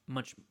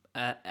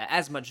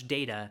as much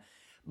data,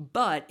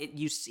 but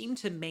you seem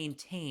to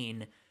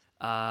maintain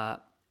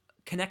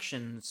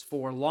connections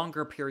for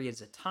longer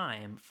periods of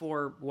time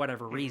for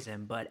whatever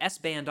reason. But S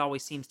band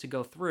always seems to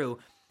go through.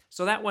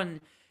 So that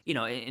one,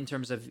 in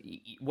terms of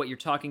what you're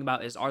talking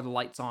about, is are the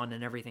lights on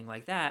and everything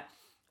like that.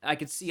 I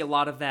could see a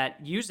lot of that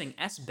using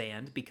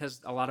S-band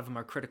because a lot of them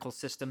are critical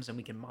systems and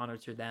we can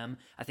monitor them.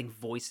 I think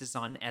voice is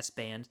on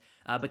S-band,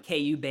 but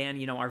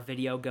Ku-band, our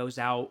video goes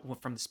out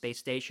from the space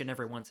station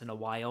every once in a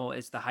while.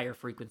 Is the higher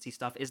frequency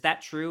stuff? Is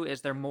that true?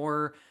 Is there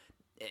more?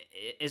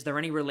 Is there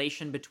any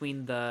relation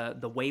between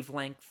the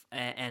wavelength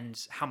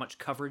and how much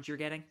coverage you're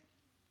getting?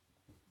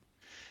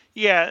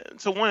 Yeah.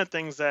 So one of the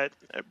things that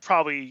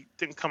probably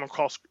didn't come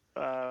across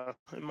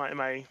in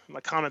my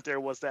comment there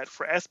was that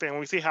for S-band, when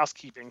we say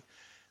housekeeping,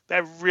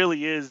 that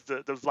really is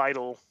the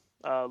vital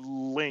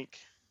link.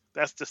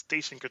 That's the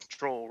station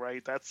control,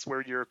 right? That's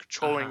where you're Uh-huh.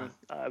 controlling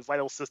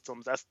vital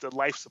systems. That's the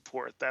life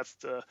support. That's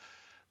the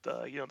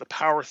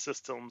power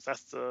systems.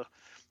 That's the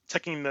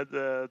checking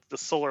the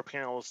solar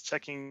panels,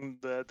 checking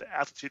the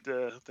altitude,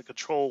 the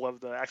control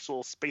of the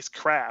actual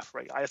spacecraft,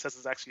 right? ISS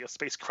is actually a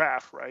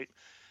spacecraft, right?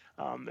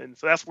 And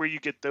so that's where you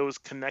get those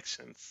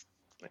connections,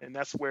 and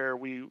that's why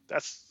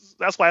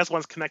this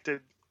one's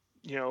connected,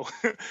 you know,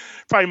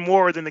 probably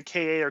more than the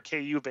Ka or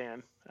Ku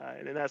band,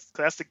 and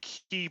that's the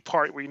key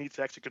part where you need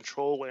to actually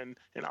control and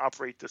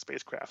operate the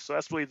spacecraft. So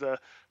that's really the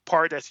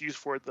part that's used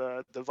for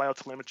the vital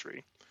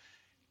telemetry.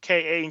 Ka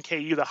and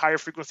Ku, the higher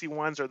frequency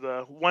ones, are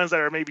the ones that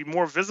are maybe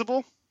more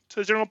visible to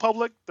the general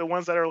public. The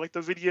ones that are like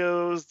the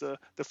videos,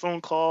 the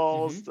phone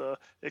calls,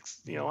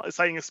 Mm-hmm.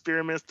 exciting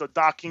experiments, the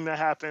docking that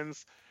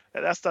happens.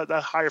 That's the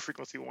higher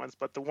frequency ones.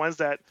 But the ones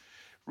that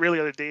really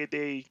are the day to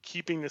day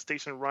keeping the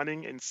station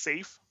running and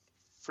safe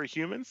for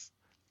humans,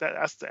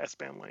 that's the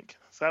S-band link.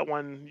 So that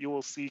one you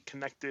will see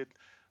connected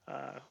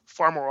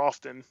far more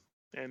often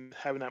and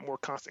having that more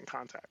constant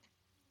contact.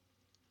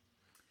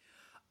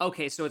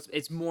 Okay, so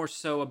it's more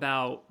so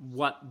about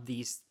what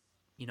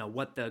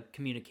the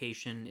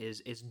communication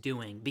is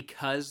doing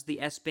because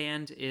the S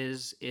band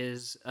is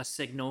a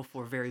signal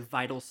for very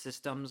vital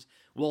systems.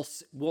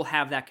 We'll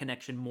have that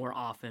connection more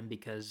often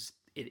because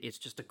it's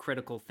just a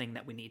critical thing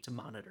that we need to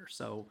monitor.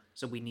 So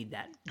we need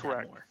that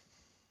Correct. more.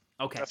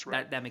 Okay, That's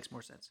right. that makes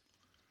more sense.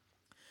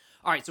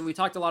 All right, so we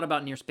talked a lot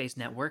about near space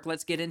network.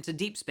 Let's get into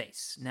deep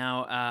space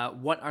now.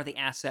 What are the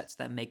assets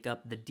that make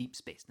up the deep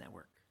space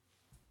network?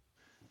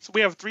 So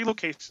we have three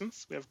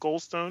locations. We have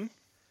Goldstone,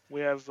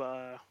 we have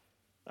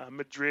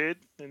Madrid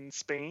in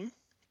Spain,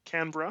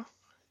 Canberra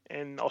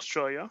in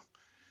Australia,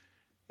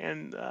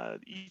 and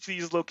each of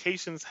these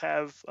locations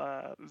have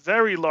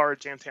very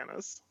large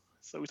antennas.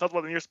 So we talked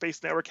about the Near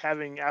Space Network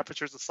having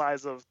apertures the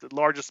size of the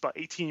largest, about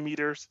 18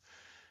 meters.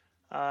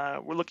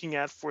 We're looking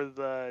at for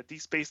the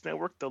Deep Space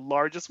Network, the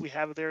largest we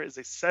have there is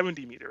a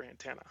 70-meter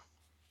antenna.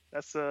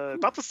 That's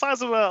about the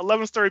size of an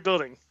 11-story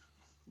building.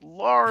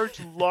 Large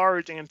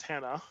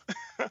antenna.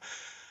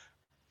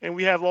 And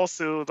we have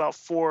also about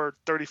four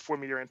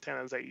 34-meter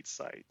antennas at each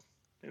site.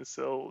 And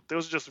so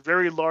those are just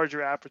very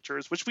larger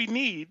apertures, which we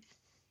need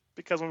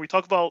because when we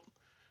talk about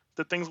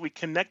the things we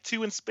connect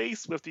to in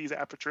space with these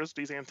apertures,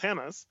 these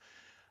antennas,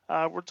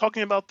 we're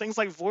talking about things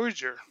like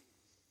Voyager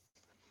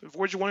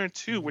 1 and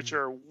 2, which Mm-hmm.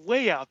 are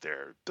way out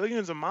there,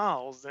 billions of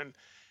miles.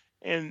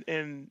 And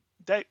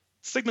that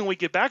signal we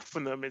get back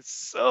from them is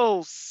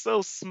so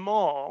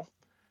small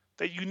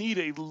that you need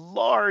a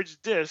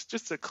large dish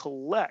just to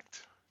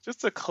collect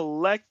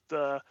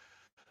the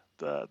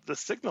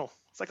signal.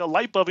 It's like a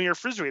light bulb in your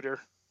refrigerator.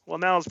 Well,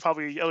 now it's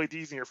probably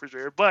LEDs in your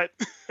refrigerator, but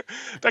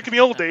back in the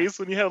old days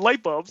when you had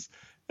light bulbs,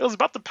 it was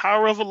about the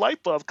power of a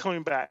light bulb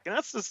coming back, and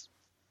that's just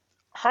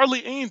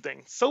hardly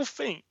anything. So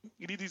faint.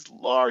 You need these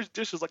large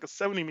dishes like a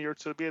 70 meter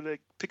to be able to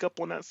pick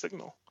up on that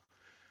signal.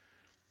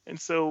 And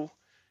so,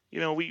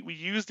 we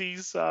use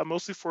these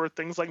mostly for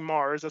things like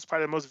Mars. That's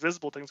probably the most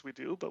visible things we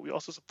do. But we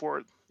also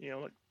support,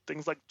 like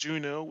things like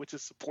Juno, which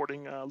is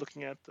supporting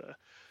looking at the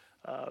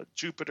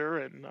Jupiter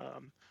and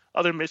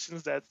other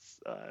missions that's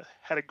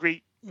had a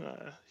great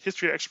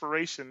history of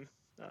exploration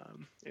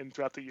in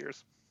throughout the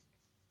years.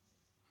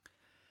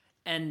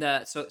 And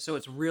so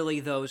it's really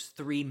those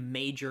three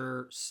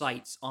major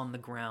sites on the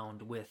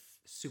ground with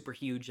super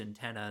huge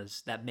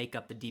antennas that make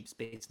up the deep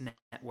space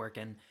network,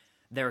 and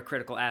they're a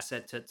critical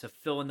asset to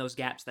fill in those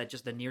gaps that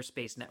just the near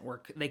space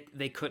network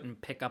they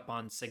couldn't pick up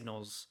on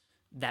signals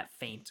that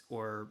faint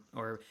or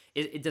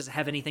it doesn't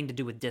have anything to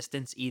do with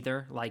distance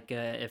either. Like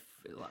if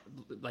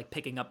like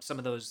picking up some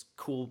of those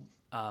cool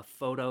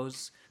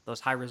photos, those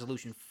high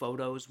resolution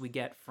photos we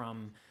get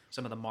from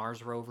some of the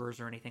Mars rovers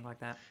or anything like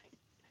that.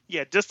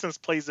 Yeah, distance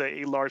plays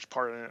a large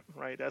part in it,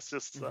 right? That's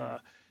just Mm-hmm.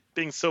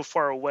 being so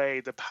far away,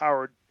 the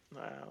power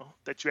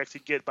that you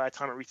actually get by the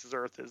time it reaches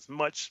Earth is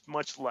much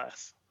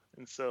less.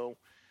 And so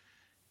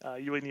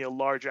you would need a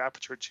large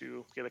aperture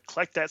to be able to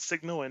collect that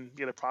signal and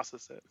be able to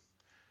process it.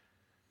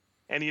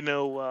 And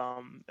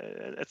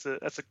that's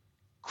a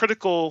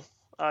critical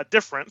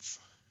difference,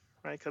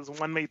 right? Because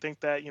one may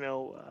think that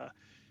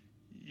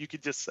you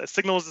could just a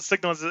signal is a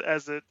signal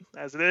as it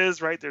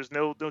is, right? There's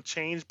no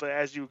change, but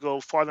as you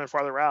go farther and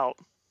farther out,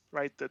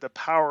 right, the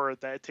power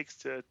that it takes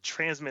to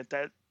transmit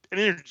that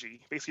energy,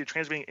 basically you're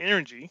transmitting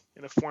energy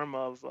in the form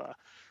of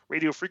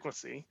radio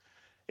frequency,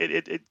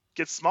 it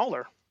gets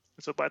smaller.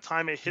 And so by the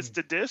time it hits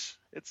the dish,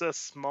 it's a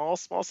small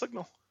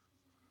signal.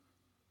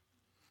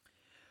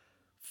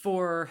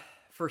 For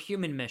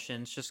human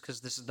missions, just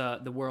because this is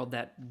the world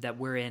that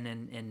we're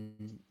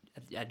in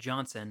at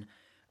Johnson,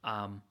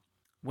 um,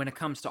 when it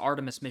comes to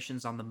Artemis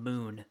missions on the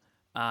moon,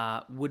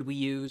 would we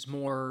use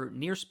more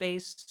near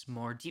space,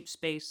 more deep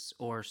space,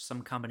 or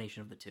some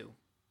combination of the two?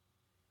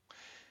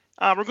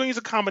 We're going to use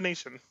a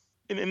combination.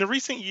 In the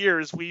recent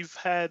years, we've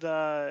had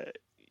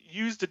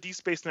used the deep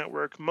space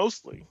network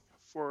mostly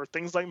for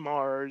things like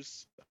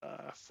Mars,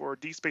 for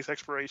deep space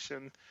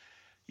exploration.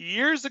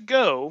 Years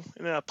ago,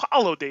 in the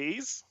Apollo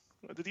days,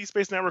 the deep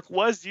space network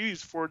was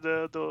used for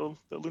the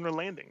lunar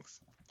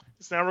landings.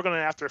 So now we're going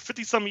to, after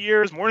 50 some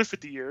years, more than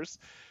 50 years,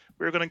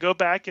 we're going to go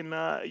back and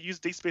use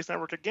deep space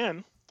network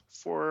again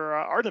for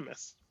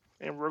Artemis.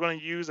 And we're going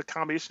to use a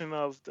combination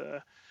of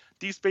the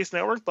deep space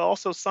network, but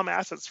also some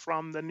assets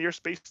from the near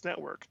space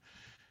network.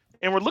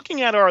 And we're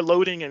looking at our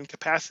loading and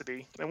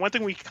capacity. And one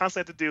thing we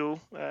constantly have to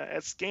do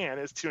at SCAN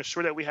is to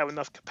ensure that we have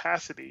enough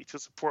capacity to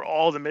support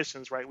all the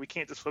missions, right? We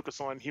can't just focus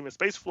on human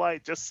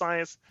spaceflight, just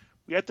science.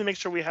 We have to make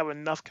sure we have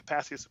enough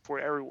capacity to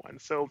support everyone.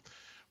 So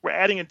we're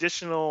adding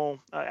additional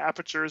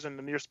apertures in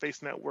the near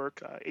space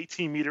network,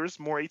 18 meters,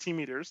 more 18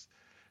 meters,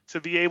 to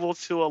be able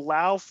to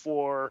allow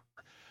for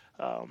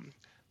um,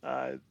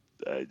 uh,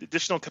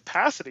 additional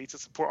capacity to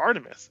support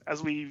Artemis.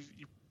 As we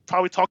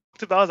probably talked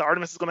about,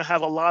 Artemis is going to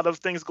have a lot of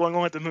things going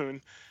on at the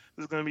moon.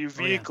 There's going to be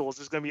Oh yeah. vehicles,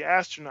 there's going to be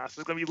astronauts,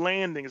 there's going to be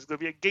landings, there's going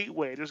to be a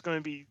gateway, there's going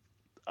to be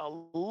a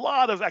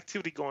lot of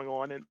activity going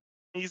on, and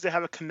it needs to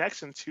have a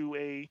connection to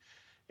a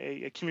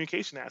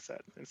communication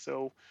asset. And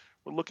so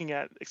we're looking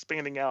at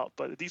expanding out,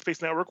 but the Deep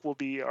Space Network will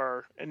be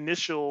our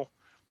initial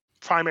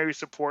primary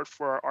support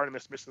for our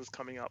Artemis missions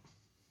coming up.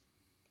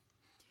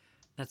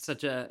 That's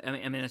such a.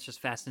 I mean, it's just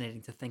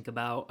fascinating to think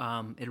about.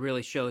 It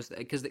really shows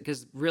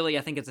because really,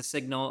 I think it's a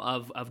signal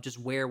of just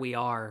where we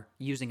are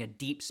using a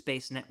deep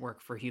space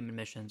network for human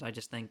missions. I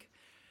just think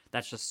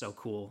that's just so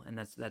cool, and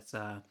that's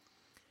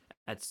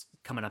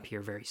coming up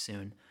here very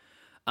soon.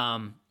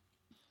 Um,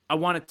 I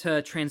wanted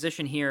to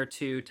transition here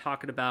to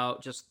talking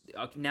about just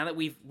now that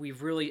we've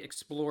really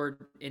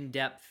explored in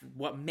depth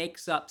what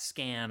makes up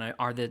SCAN,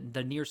 are the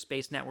near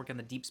space network and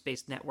the deep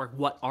space network.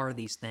 What are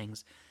these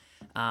things?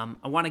 I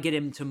want to get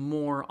into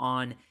more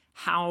on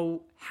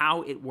how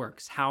it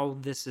works, how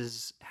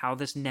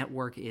this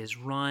network is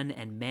run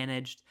and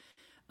managed.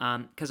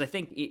 Because I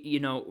think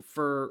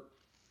for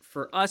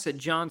us at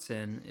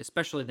Johnson,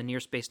 especially the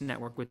near space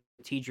network with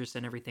TDRS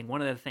and everything,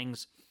 one of the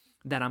things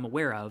that I'm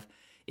aware of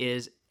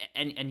is,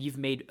 and you've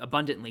made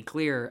abundantly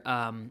clear,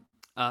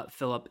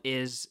 Philip,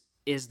 is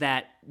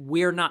that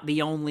we're not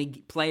the only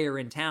player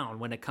in town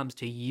when it comes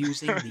to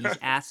using these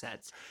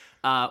assets.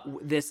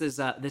 This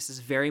is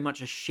very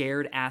much a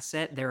shared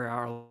asset. There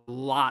are a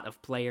lot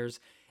of players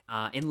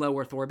in low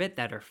Earth orbit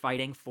that are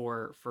fighting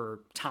for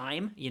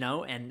time,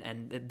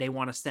 and they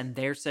want to send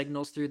their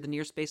signals through the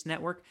near space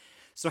network.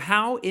 So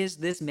how is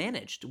this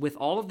managed with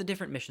all of the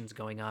different missions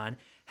going on?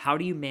 How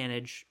do you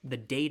manage the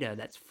data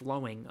that's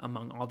flowing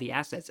among all the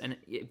assets?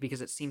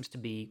 Because it seems to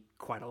be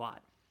quite a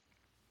lot.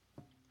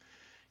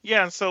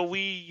 Yeah, and so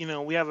we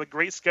have a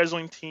great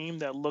scheduling team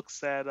that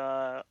looks at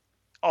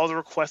all the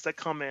requests that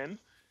come in,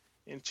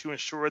 and to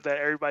ensure that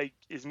everybody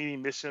is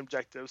meeting mission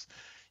objectives.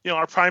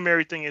 Our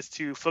primary thing is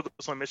to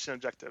focus on mission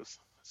objectives.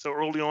 So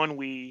early on,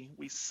 we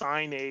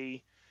sign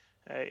a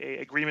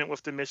agreement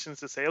with the missions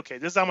to say, okay,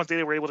 this is how much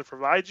data we're able to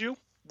provide you.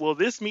 Will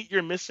this meet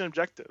your mission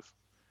objective?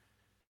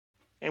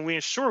 And we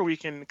ensure we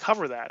can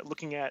cover that,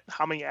 looking at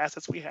how many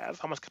assets we have,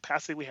 how much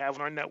capacity we have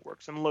on our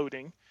networks and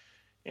loading.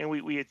 And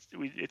we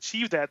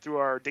achieve that through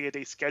our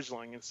day-to-day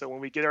scheduling. And so when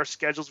we get our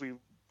schedules,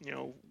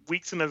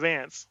 weeks in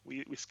advance,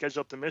 we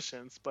schedule up the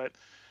missions. But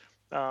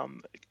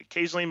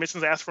occasionally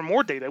missions ask for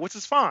more data, which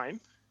is fine.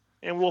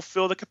 And we'll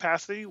fill the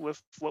capacity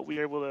with what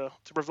we're able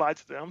to provide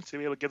to them to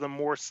be able to give them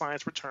more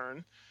science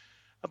return.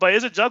 But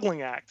it's a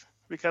juggling act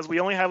because we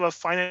only have a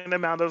finite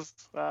amount of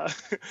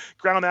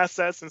ground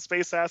assets and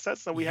space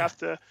assets, so we have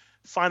to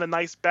find a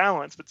nice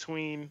balance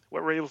between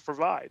what we're able to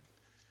provide.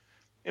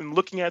 And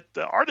looking at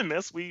the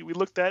Artemis, we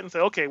looked at and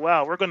said, okay,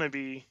 wow, we're going to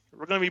be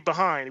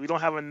behind. We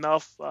don't have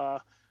enough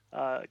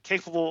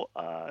capable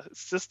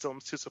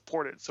systems to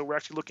support it. So we're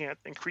actually looking at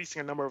increasing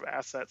a number of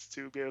assets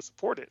to be able to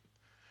support it.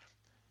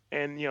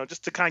 And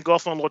just to kind of go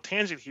off on a little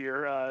tangent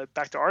here,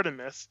 back to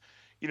Artemis,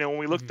 when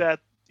we looked at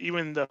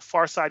even the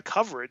far side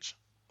coverage,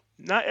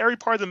 not every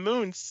part of the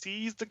moon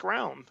sees the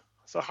ground.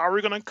 So how are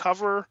we going to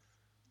cover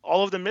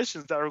all of the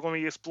missions that are going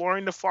to be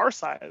exploring the far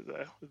side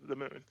of the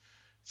moon?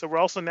 So we're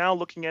also now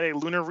looking at a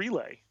lunar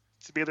relay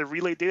to be able to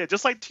relay data,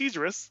 just like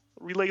TDRS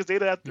relays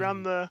data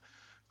around the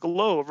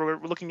globe. We're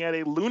looking at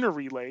a lunar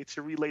relay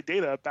to relay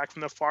data back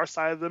from the far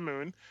side of the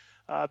moon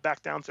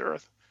back down to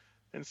Earth.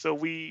 And so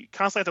we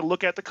constantly have to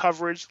look at the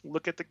coverage,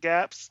 look at the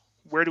gaps.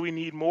 Where do we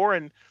need more?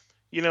 And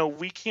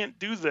we can't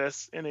do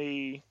this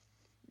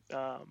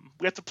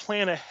we have to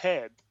plan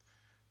ahead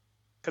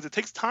because it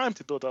takes time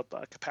to build up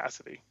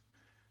capacity.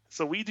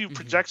 So we do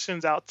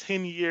projections out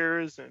 10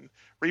 years, and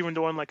we're even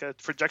doing like a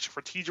projection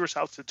for TDRS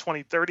out to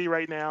 2030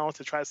 right now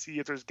to try to see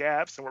if there's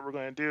gaps and what we're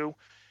going to do.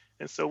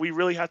 And so we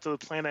really have to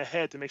plan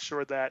ahead to make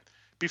sure that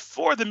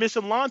before the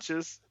mission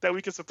launches that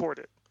we can support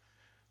it.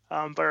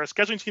 But our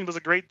scheduling team does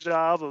a great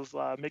job of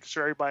making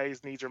sure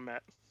everybody's needs are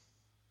met.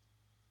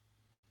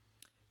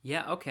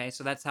 Yeah. Okay.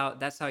 So that's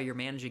how you're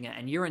managing it,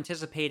 and you're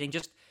anticipating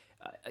just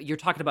you're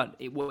talking about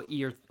what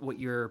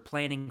you're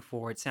planning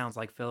for. It sounds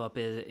like Philip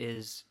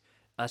is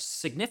a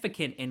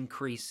significant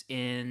increase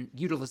in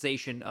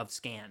utilization of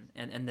scan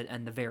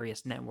and the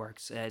various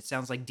networks. It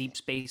sounds like deep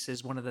space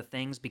is one of the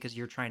things because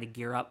you're trying to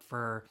gear up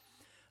for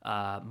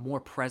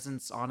more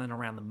presence on and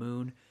around the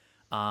moon.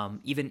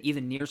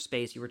 Even near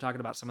space, you were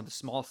talking about some of the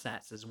small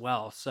sats as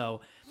well.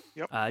 So,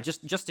 Yep.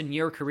 just in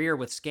your career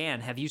with Scan,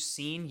 have you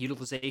seen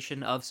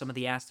utilization of some of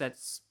the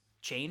assets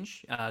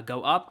change,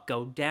 go up,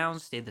 go down,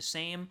 stay the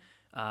same?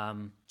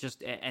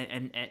 Just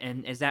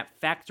and is that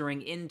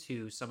factoring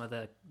into some of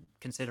the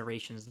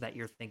considerations that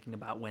you're thinking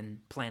about when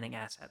planning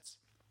assets?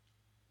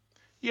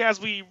 Yeah, as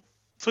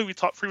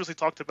previously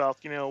talked about,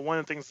 one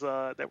of the things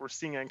that we're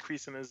seeing an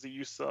increase in is the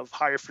use of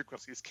higher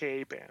frequencies,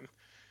 Ka band.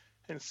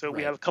 And so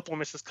we have Right. a couple of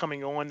missions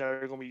coming on that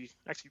are going to be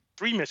actually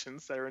three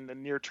missions that are in the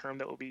near term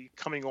that will be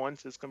coming on.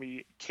 So it's going to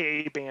be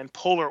Ka band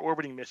polar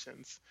orbiting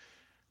missions.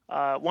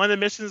 One of the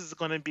missions is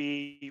going to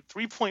be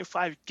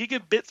 3.5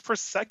 gigabits per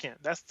second.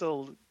 That's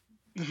the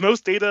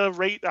most data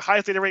rate, the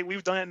highest data rate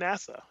we've done at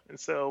NASA. And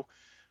so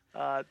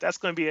that's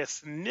going to be a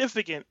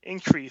significant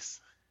increase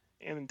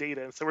in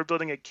data. And so we're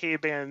building a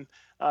K-band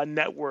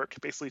network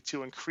basically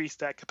to increase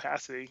that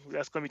capacity.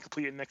 That's going to be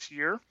completed next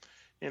year,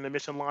 and the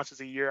mission launches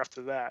a year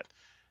after that.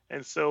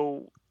 And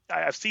so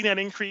I've seen that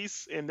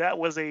increase, and that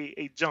was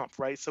a jump,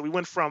 right? So we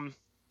went from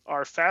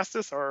our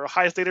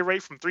highest data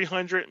rate from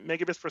 300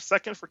 megabits per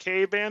second for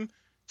Ka-band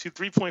to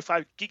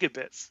 3.5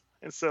 gigabits.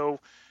 And so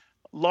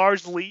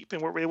large leap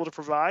in what we're able to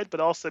provide, but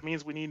also it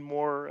means we need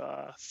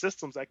more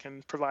systems that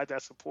can provide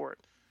that support.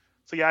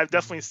 So yeah, I've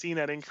definitely Mhm. seen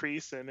that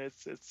increase, and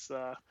it's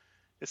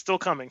still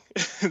coming.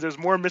 There's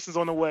more missions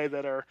on the way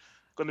that are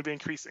going to be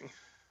increasing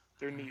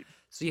their need.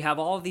 So you have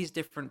all of these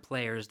different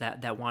players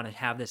that want to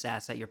have this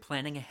asset. You're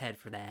planning ahead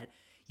for that.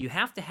 You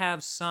have to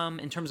have some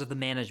in terms of the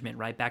management,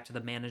 right? Back to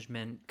the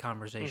management Hmm.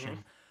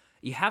 conversation.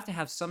 You have to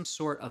have some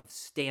sort of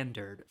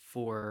standard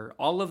for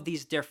all of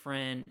these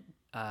different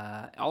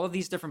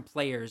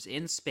players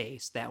in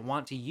space that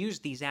want to use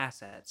these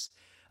assets.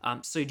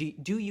 So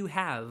do you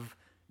have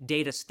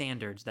data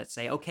standards that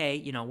say,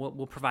 okay,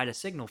 we'll provide a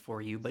signal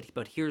for you,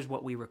 but here's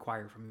what we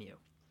require from you.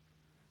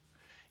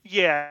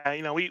 Yeah,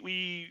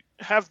 we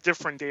have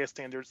different data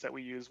standards that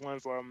we use. One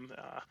of them,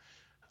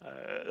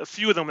 a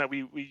few of them that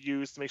we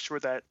use to make sure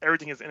that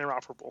everything is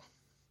interoperable,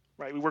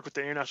 right? We work with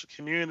the international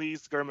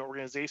communities, government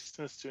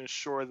organizations to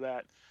ensure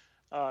that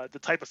the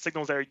type of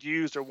signals that are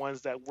used are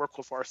ones that work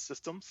with our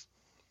systems.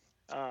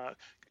 Uh,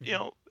 you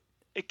Mm-hmm. know,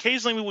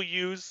 Occasionally we will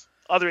use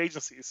other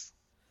agencies'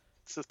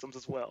 systems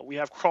as well. We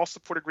have cross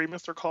support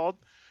agreements, they're called,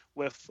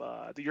 with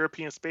the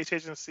European Space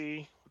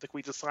Agency. I think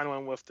we just signed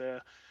one with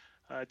the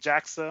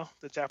JAXA,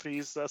 the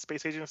Japanese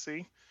Space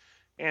Agency.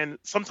 And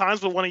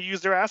sometimes we'll want to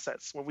use their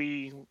assets when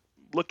we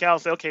look out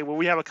and say, okay, well,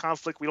 we have a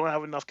conflict. We don't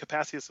have enough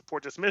capacity to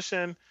support this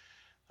mission.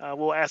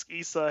 We'll ask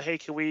ESA, hey,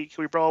 can we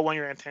borrow one of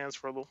your antennas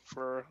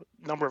for a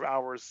number of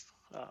hours?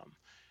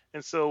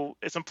 And so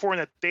it's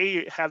important that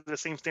they have the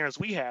same standards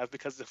we have,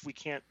 because if we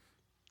can't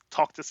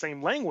talk the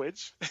same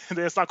language,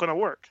 then it's not going to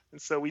work.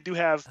 And so we do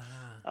have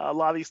Ah. a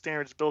lot of these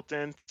standards built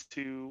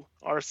into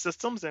our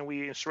systems, and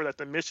we ensure that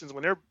the missions,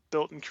 when they're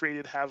built and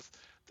created, have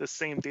the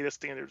same data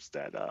standards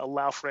that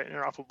allow for that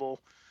interoperable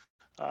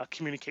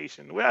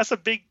communication. Well, that's a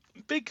big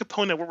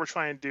component of what we're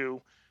trying to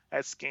do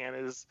at Scan,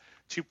 is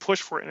to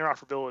push for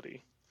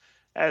interoperability.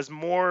 As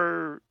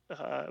more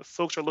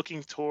folks are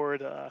looking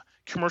toward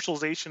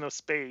commercialization of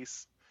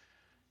space,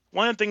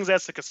 one of the things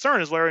that's a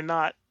concern is whether or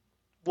not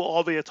we'll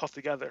all be able to talk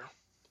together.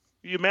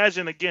 You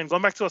imagine, again,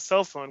 going back to a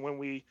cell phone, when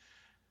we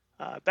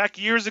back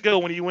years ago,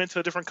 when you went to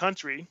a different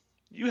country,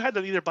 you had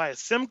to either buy a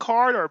SIM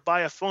card or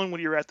buy a phone when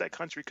you were at that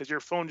country, because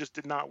your phone just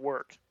did not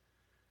work.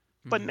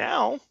 But Mm-hmm.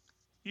 now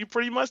you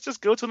pretty much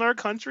just go to another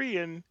country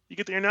and you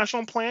get the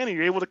international plan and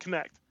you're able to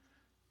connect.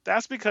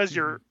 That's because Mm-hmm.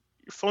 your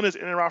phone is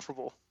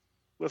interoperable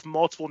with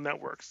multiple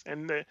networks,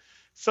 and the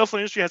cell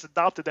phone industry has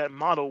adopted that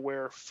model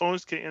where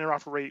phones can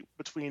interoperate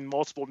between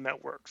multiple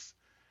networks.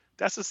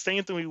 That's the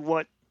same thing we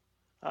want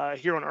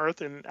here on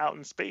Earth and out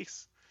in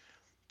space.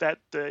 That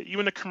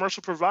even the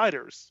commercial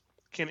providers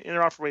can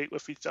interoperate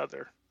with each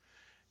other,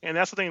 and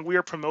that's something we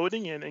are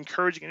promoting and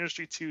encouraging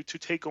industry to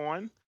take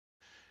on.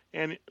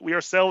 And we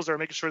ourselves are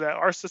making sure that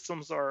our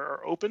systems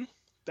are open,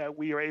 that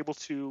we are able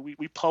to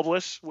we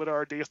publish what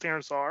our data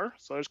standards are,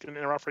 so others can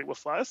interoperate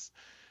with us.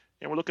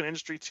 And we're looking at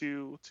industry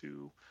to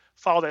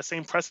follow that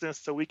same precedence,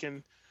 so we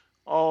can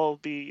all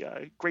be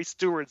great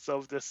stewards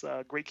of this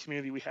great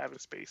community we have in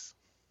space.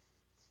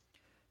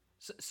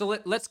 So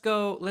let's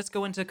go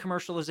into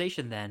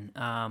commercialization then,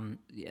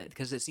 yeah,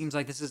 because it seems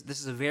like this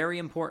is a very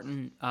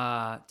important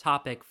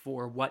topic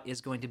for what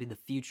is going to be the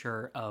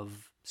future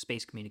of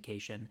space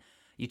communication.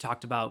 You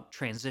talked about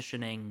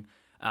transitioning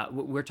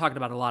we're talking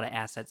about a lot of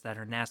assets that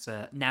are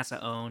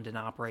NASA owned and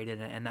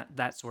operated and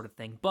that sort of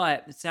thing.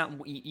 But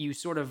you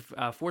sort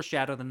of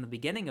foreshadowed in the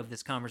beginning of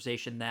this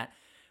conversation that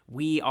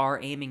we are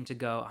aiming to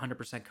go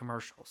 100%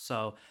 commercial.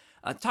 So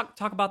talk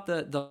about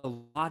the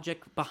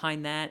logic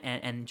behind that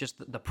and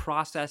just the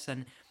process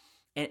and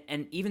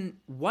even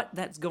what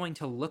that's going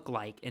to look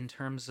like in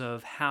terms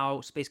of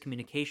how space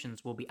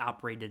communications will be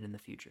operated in the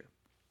future.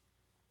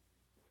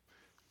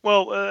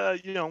 Well,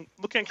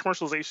 looking at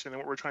commercialization and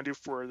what we're trying to do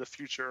for the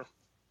future,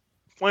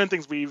 one of the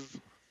things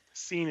we've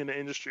seen in the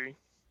industry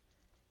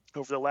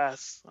over the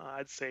last,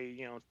 I'd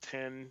say,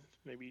 10,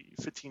 maybe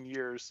 15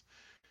 years,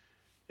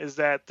 is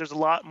that there's a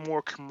lot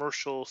more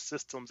commercial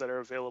systems that are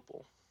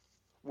available,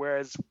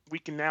 whereas we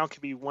can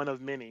be one of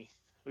many.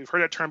 We've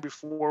heard that term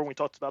before when we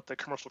talked about the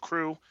commercial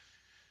crew,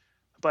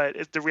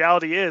 but the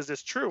reality is,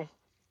 it's true.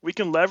 We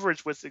can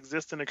leverage what's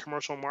exists in the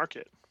commercial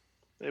market.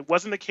 It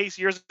wasn't the case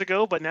years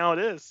ago, but now it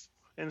is.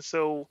 And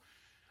so,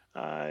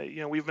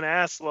 we've been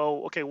asked,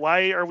 well, okay,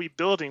 why are we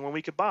building when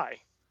we could buy?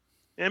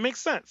 And it makes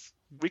sense.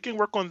 We can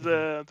work on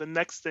the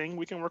next thing.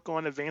 We can work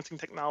on advancing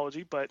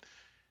technology, but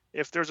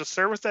if there's a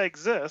service that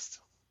exists,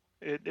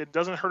 it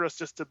doesn't hurt us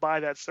just to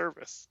buy that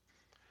service.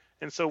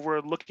 And so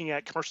we're looking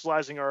at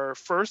commercializing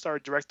our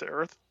direct to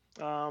earth,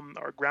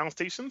 our ground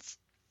stations,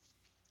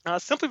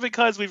 simply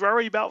because we've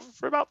already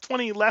for about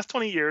last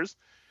 20 years,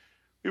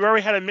 we've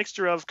already had a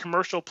mixture of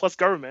commercial plus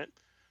government.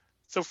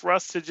 So for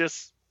us to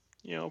just,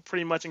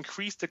 pretty much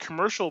increase the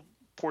commercial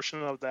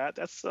portion of that,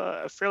 that's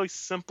a fairly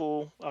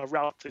simple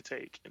route to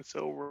take.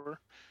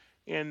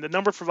 And the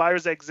number of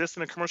providers that exist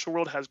in the commercial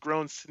world has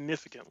grown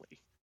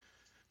significantly.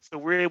 So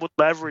we're able to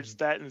leverage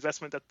that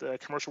investment that the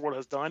commercial world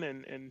has done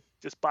and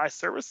just buy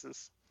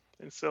services.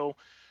 And so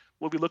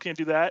we'll be looking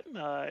to do that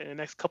in the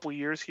next couple of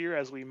years here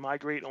as we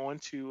migrate on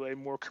to a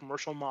more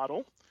commercial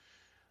model.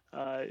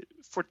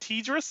 For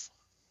TDRS,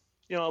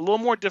 a little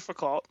more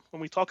difficult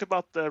when we talk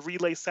about the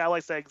relay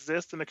satellites that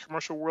exist in the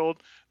commercial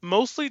world,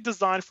 mostly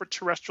designed for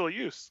terrestrial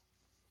use,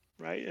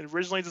 right? And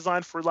originally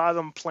designed for a lot of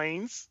them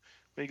planes.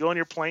 When you go on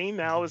your plane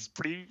now, it's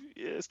pretty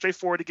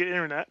straightforward to get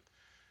internet.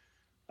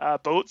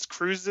 Boats,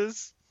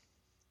 cruises,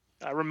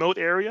 remote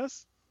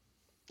areas.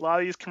 A lot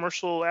of these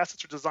commercial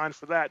assets are designed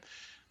for that.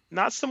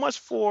 Not so much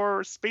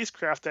for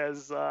spacecraft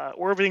as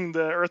orbiting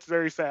the Earth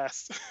very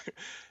fast.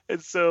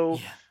 And so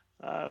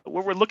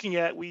what we're looking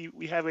at,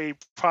 we have a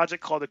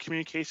project called the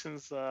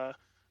Communications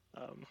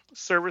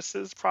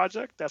Services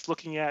Project that's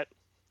looking at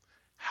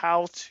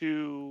how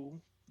to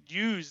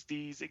use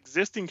these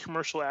existing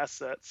commercial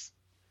assets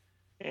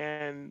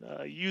and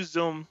use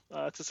them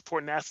to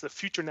support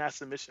future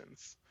NASA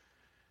missions.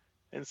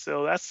 And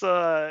so it's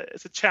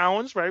a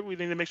challenge, right? We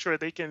need to make sure that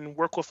they can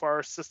work with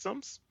our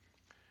systems.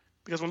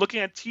 Because when looking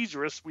at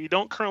TDRS, we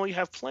don't currently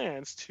have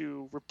plans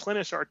to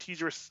replenish our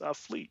TDRS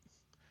fleet.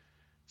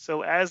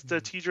 So as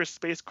the TDRS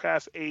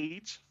spacecraft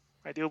age,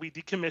 right, they'll be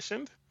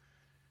decommissioned.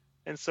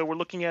 And so we're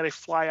looking at a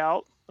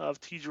flyout of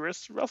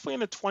TDRS roughly in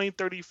the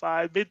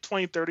 2035,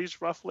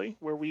 mid-2030s roughly,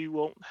 where we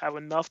won't have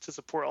enough to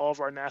support all of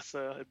our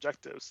NASA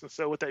objectives. And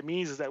so what that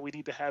means is that we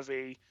need to have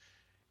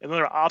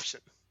another option.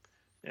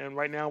 And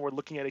right now we're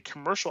looking at a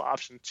commercial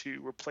option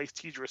to replace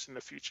TDRS in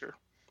the future.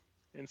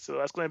 And so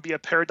that's going to be a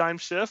paradigm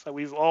shift.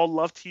 We've all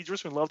loved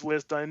TDRS. We loved what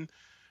it's done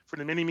for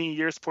the many, many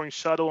years supporting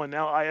shuttle and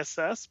now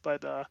ISS.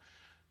 But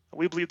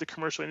we believe the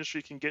commercial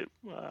industry can get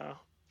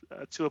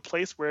to a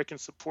place where it can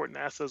support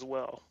NASA as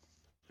well.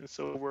 And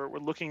so we're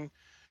looking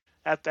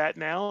at that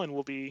now, and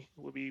we'll be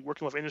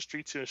working with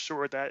industry to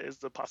ensure that is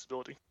the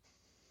possibility.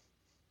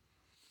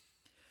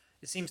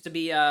 It seems to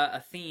be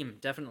a theme,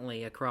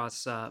 definitely,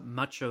 across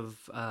much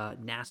of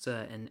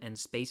NASA and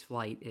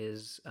spaceflight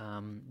is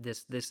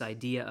this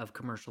idea of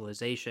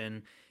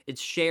commercialization.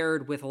 It's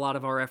shared with a lot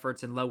of our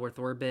efforts in low Earth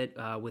orbit,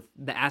 with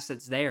the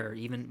assets there.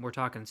 Even we're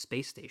talking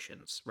space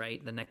stations,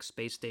 right? The next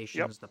space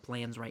stations, the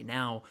plans right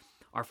now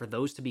are for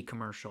those to be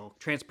commercial.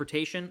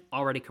 Transportation,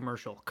 already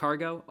commercial.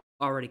 Cargo,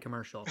 already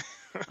commercial.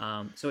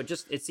 So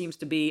it seems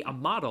to be a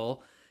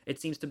model. It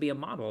seems to be a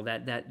model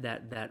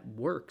that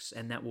works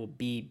and that will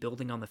be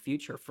building on the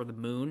future. For the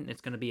moon,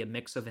 it's going to be a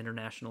mix of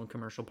international and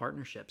commercial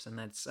partnerships, and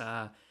that's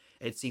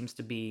it seems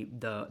to be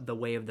the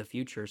way of the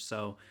future.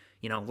 So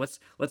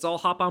let's all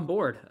hop on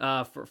board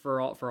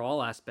for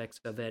all aspects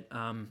of it.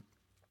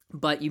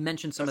 But you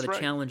mentioned some of the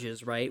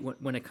challenges, right,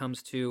 when it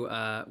comes to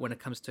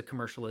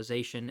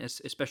commercialization,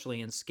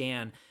 especially in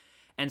scan,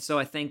 and so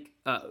I think.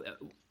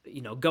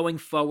 Going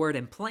forward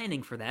and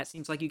planning for that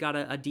seems like you got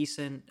a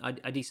decent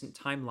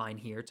timeline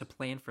here to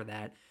plan for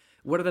that.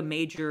 What are the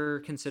major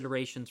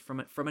considerations from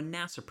a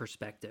NASA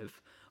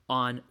perspective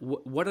on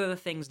what are the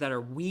things that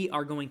we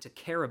are going to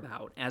care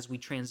about as we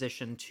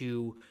transition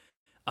to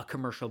a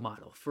commercial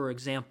model? For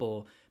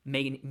example,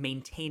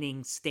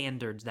 maintaining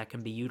standards that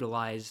can be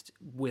utilized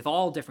with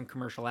all different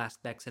commercial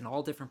aspects and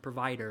all different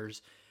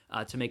providers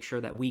to make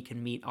sure that we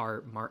can meet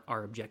our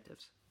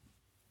objectives.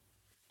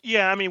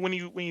 Yeah, I mean, when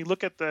you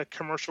look at the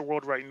commercial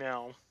world right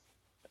now,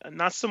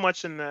 not so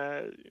much in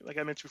like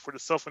I mentioned before, the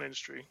cell phone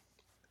industry,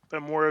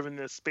 but more of in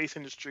the space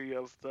industry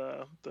of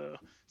the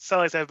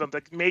satellites that have been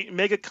like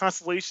mega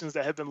constellations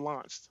that have been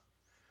launched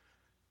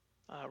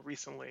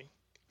recently.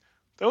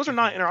 Those are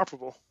not Hmm.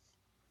 interoperable.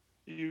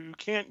 You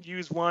can't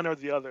use one or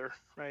the other,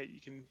 right? You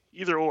can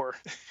either or.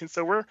 And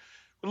so we're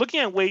looking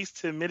at ways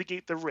to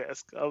mitigate the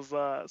risk of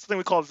something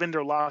we call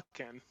vendor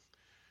lock-in.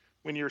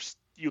 When you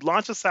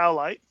launch a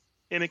satellite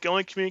and it can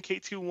only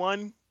communicate to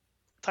one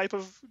type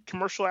of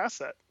commercial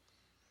asset,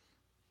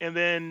 and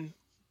then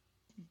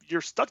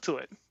you're stuck to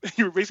it.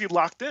 You're basically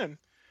locked in.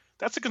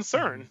 That's a Hmm.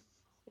 concern.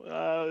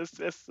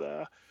 If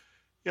not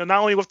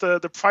only with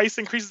the price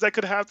increases that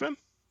could happen,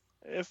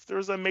 if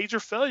there's a major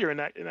failure in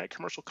that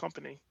commercial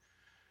company,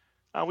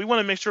 we want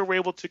to make sure we're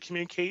able to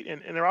communicate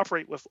and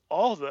interoperate with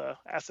all the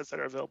assets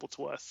that are available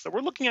to us. So we're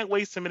looking at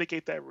ways to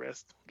mitigate that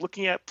risk.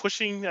 Looking at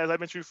pushing, as I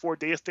mentioned before,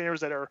 data standards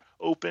that are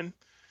open,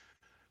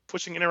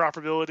 pushing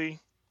interoperability,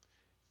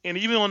 and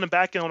even on the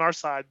back end on our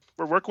side,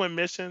 we're working with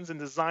missions and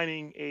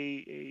designing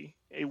a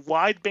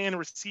wideband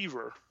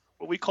receiver,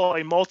 what we call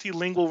a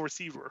multilingual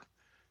receiver,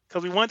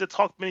 because we wanted to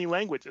talk many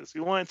languages. We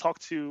want to talk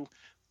to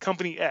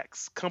company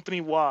X,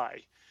 company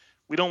Y.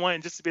 We don't want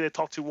it just to be able to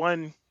talk to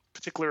one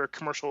particular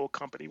commercial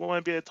company. We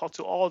want to be able to talk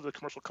to all of the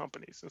commercial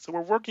companies. And so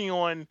we're working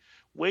on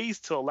ways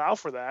to allow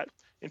for that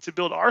and to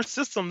build our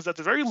systems at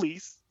the very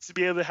least to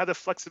be able to have the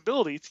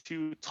flexibility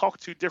to talk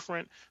to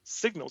different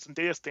signals and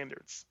data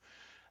standards.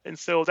 And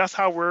so that's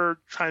how we're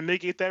trying to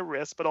mitigate that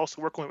risk, but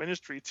also working with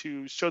industry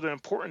to show the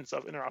importance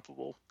of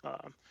interoperable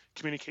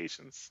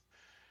communications.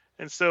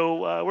 And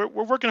so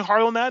we're working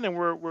hard on that, and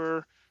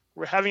we're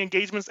having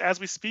engagements as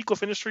we speak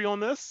with industry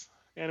on this,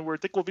 and we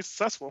think we'll be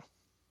successful.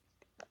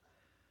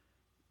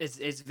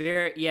 It's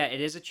very, yeah, it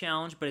is a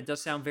challenge, but it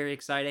does sound very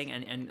exciting,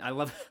 and I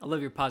love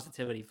your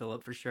positivity,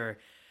 Philip, for sure.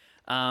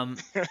 Um,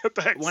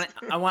 Thanks.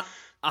 want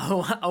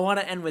I want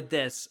to end with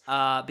this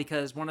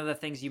because one of the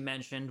things you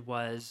mentioned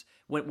was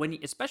when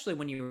especially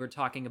when you were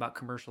talking about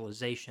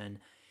commercialization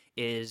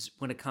is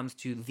when it comes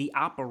to the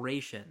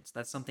operations.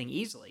 That's something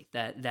easily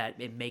that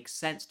it makes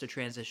sense to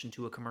transition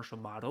to a commercial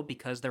model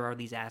because there are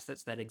these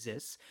assets that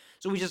exist.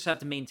 So we just have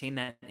to maintain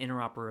that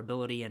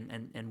interoperability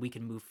and we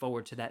can move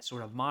forward to that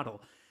sort of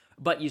model.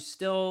 But you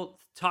still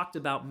talked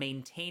about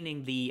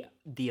maintaining the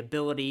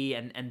ability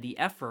and the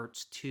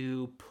efforts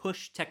to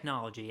push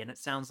technology, and it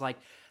sounds like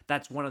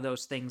that's one of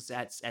those things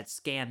at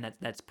Scan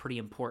that's pretty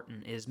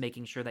important, is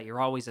making sure that you're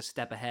always a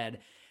step ahead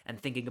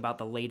and thinking about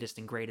the latest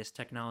and greatest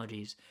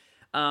technologies.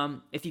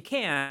 If you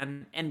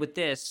can, and with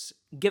this,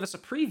 give us a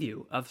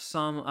preview of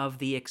some of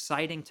the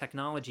exciting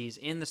technologies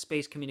in the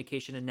space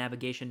communication and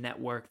navigation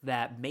network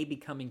that may be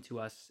coming to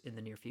us in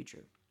the near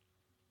future.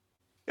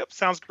 Yep,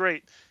 sounds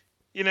great.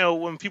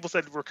 When people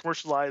said we're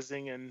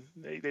commercializing and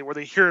where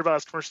they hear about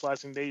us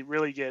commercializing, they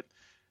really get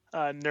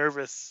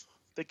nervous,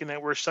 thinking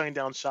that we're shutting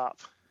down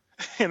shop,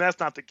 and that's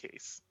not the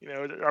case.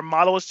 Our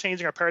model is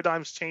changing, our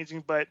paradigm is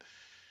changing, but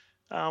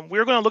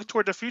we're going to look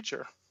toward the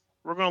future.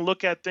 We're going to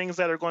look at things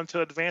that are going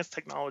to advance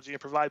technology and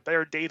provide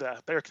better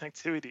data, better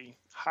connectivity,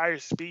 higher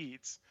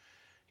speeds.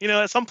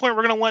 At some point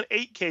we're going to want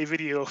 8K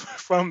video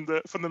from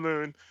the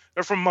moon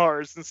or from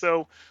Mars, and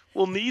so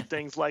we'll need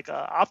things like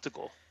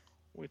optical.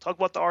 When we talk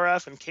about the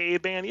RF and Ka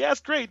band, yeah,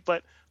 it's great,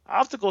 but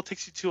optical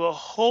takes you to a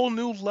whole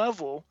new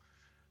level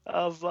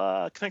of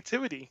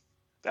connectivity.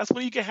 That's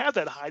when you can have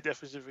that high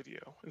definition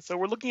video. And so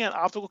we're looking at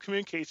optical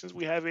communications.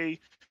 We have a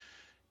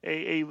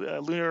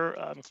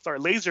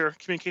laser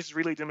communications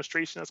relay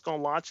demonstration that's going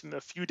to launch in a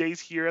few days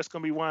here. That's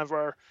going to be one of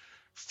our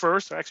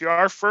first, or actually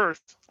our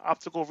first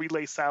optical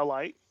relay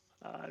satellite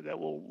that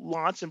will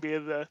launch and be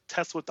able to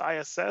test with the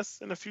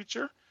ISS in the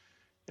future.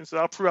 And so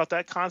I'll prove out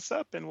that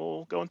concept and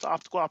we'll go into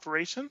optical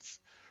operations.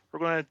 We're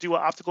going to do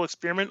an optical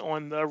experiment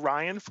on the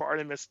Orion for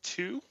Artemis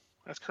 2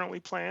 that's currently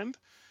planned.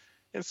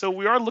 And so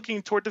we are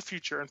looking toward the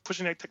future and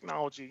pushing that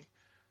technology.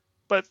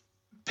 But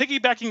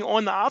piggybacking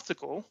on the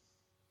optical,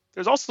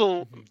 there's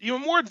also Mm-hmm.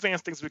 even more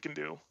advanced things we can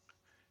do,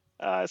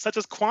 such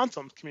as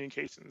quantum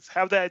communications,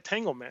 have that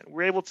entanglement.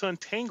 We're able to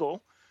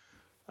entangle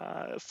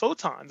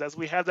photons as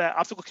we have that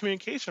optical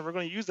communication. We're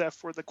going to use that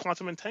for the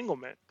quantum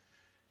entanglement.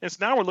 And so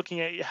now we're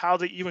looking at how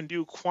to even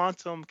do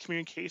quantum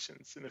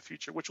communications in the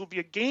future, which will be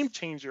a game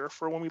changer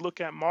for when we look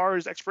at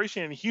Mars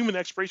exploration and human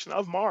exploration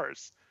of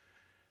Mars.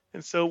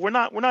 And so we're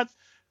not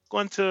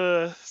going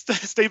to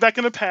stay back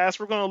in the past.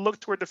 We're going to look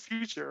toward the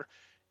future,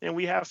 and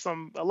we have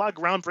a lot of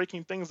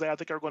groundbreaking things that I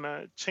think are going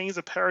to change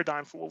the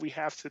paradigm for what we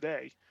have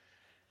today.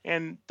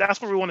 And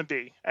that's where we want to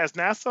be as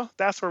NASA.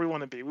 That's where we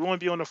want to be. We want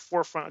to be on the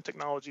forefront of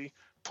technology,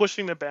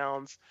 pushing the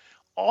bounds.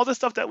 All the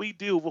stuff that we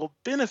do will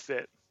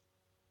benefit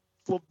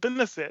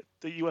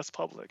the U.S.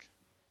 public.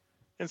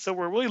 And so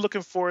we're really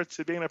looking forward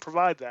to being able to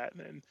provide that,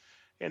 and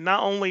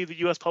not only the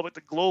U.S. public,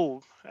 the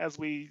globe, as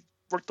we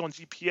worked on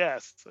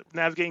GPS,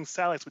 navigating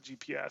satellites with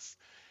GPS,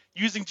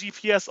 using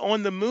GPS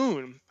on the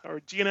moon or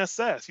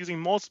GNSS, using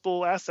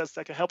multiple assets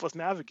that can help us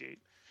navigate,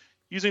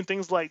 using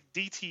things like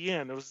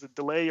DTN, it was the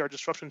delay or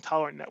disruption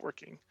tolerant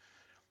networking.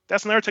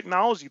 That's another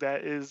technology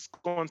that is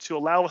going to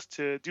allow us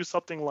to do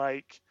something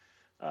like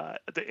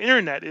the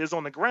internet is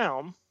on the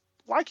ground, but we can use that to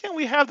why can't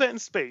we have that in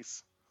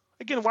space?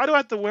 Again, why do I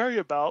have to worry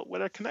about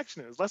what our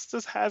connection is? Let's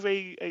just have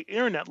a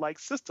internet-like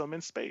system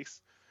in space.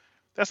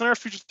 That's another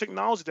future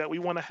technology that we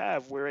want to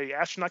have, where a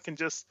astronaut can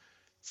just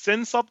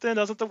send something,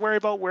 doesn't have to worry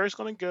about where it's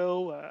going to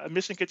go. A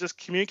mission could just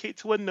communicate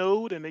to a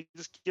node, and it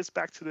just gets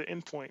back to the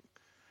endpoint.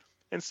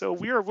 And so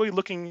we are really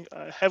looking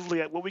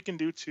heavily at what we can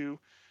do to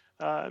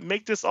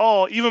make this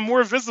all even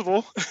more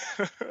visible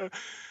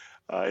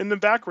in the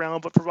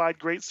background, but provide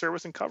great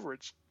service and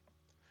coverage.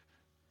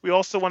 We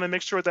also want to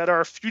make sure that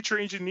our future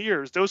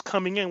engineers, those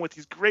coming in with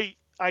these great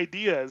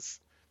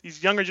ideas,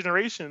 these younger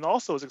generation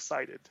also is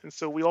excited. And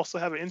so we also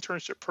have an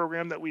internship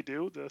program that we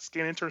do, the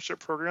SCAN internship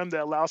program,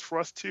 that allows for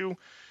us to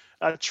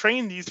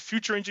train these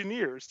future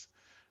engineers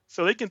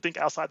so they can think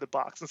outside the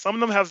box. And some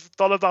of them have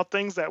thought about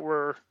things that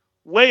were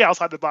way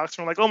outside the box.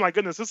 And we're like, oh my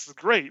goodness, this is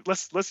great.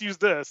 Let's use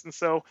this. And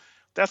so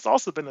that's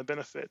also been a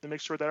benefit to make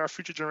sure that our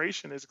future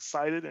generation is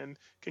excited and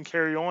can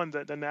carry on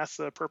the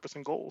NASA purpose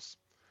and goals.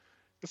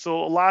 And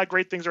so a lot of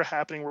great things are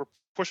happening. We're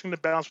pushing the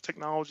bounds with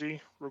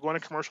technology. We're going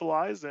to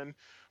commercialize, and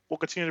we'll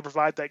continue to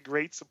provide that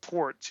great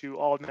support to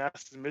all of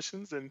NASA's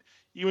missions and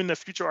even the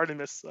future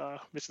Artemis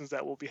missions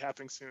that will be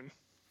happening soon.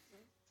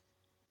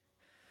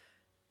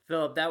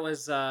 Philip, that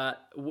was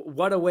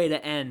what a way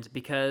to end,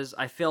 because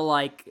I feel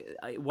like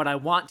what I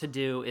want to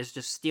do is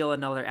just steal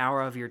another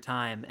hour of your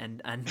time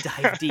and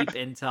dive deep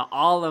into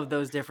all of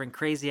those different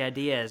crazy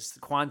ideas,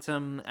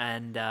 quantum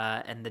and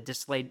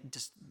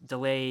the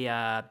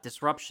delay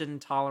disruption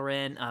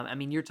tolerant. I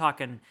mean, you're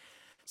talking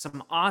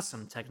some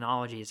awesome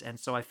technologies, and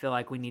so I feel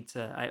like we need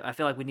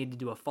to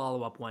do a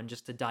follow-up one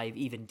just to dive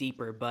even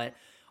deeper. But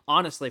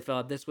honestly,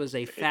 Philip, this was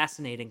a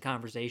fascinating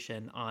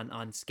conversation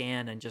on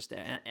SCAN and just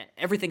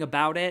everything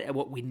about it and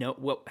what we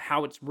know,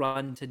 how it's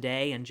run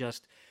today, and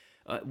just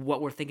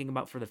what we're thinking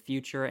about for the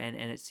future. And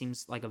it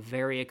seems like a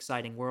very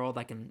exciting world.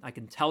 I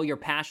can tell your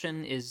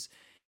passion is.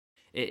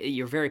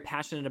 You're very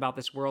passionate about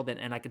this world,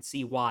 and I can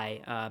see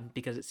why,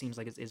 because it seems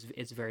like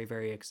it's very,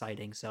 very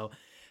exciting. So,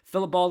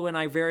 Philip Baldwin,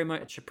 I very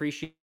much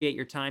appreciate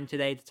your time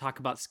today to talk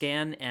about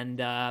SCAN,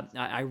 and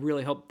I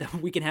really hope that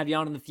we can have you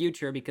on in the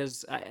future,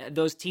 because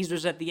those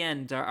teasers at the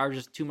end are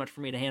just too much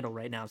for me to handle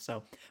right now.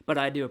 So, but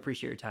I do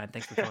appreciate your time.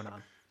 Thanks for coming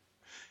on.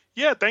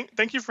 Yeah,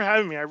 thank you for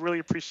having me. I really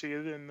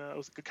appreciate it, and it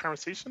was a good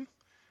conversation.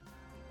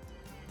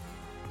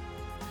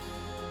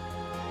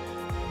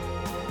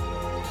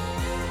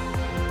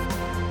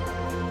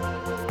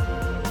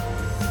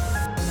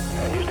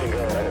 Houston, go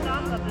ahead.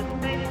 Stop of the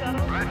space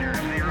shuttle. Roger,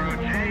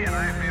 0J, and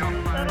I feel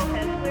Shuttle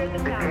has cleared the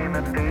tower. Became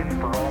a peace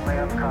for all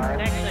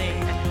mankind. It's actually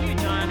a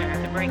huge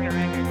honor to break a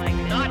record like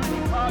this. Not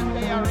because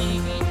they are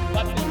easy,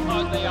 but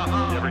because they are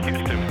hard. Never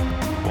Houston,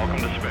 welcome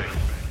to space.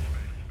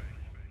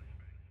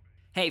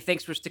 Hey,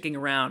 thanks for sticking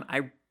around.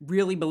 I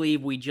really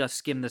believe we just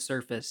skimmed the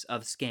surface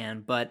of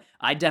SCAN, but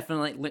I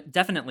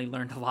definitely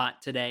learned a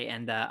lot today,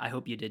 and I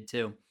hope you did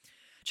too.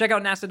 Check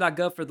out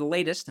nasa.gov for the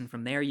latest, and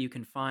from there you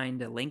can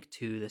find a link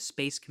to the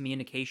space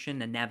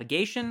communication and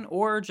navigation,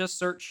 or just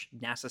search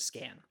NASA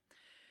SCAN.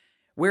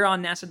 We're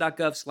on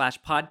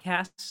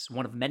nasa.gov/podcasts,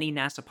 one of many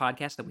NASA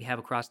podcasts that we have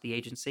across the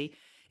agency.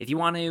 If you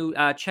want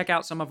to check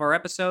out some of our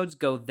episodes,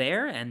 go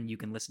there, and you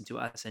can listen to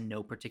us in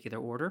no particular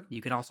order.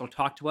 You can also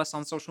talk to us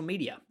on social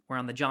media. We're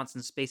on the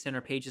Johnson Space Center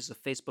pages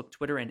of Facebook,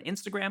 Twitter, and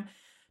Instagram.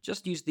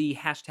 Just use the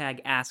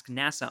hashtag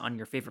AskNASA on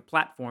your favorite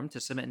platform to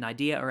submit an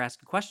idea or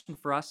ask a question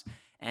for us,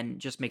 and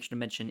just make sure to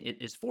mention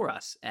it is for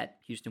us at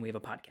Houston We Have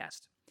a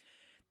Podcast.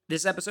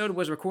 This episode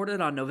was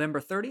recorded on November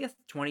 30th,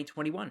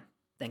 2021.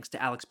 Thanks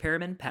to Alex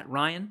Perriman, Pat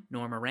Ryan,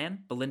 Norma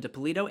Rand, Belinda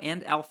Polito,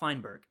 and Al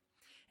Feinberg.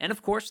 And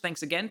of course,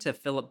 thanks again to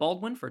Philip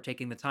Baldwin for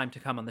taking the time to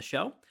come on the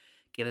show.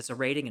 Give us a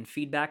rating and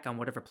feedback on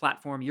whatever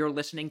platform you're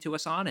listening to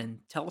us on, and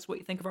tell us what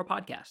you think of our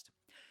podcast.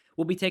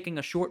 We'll be taking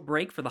a short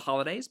break for the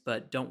holidays,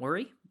 but don't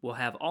worry, we'll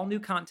have all new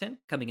content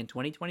coming in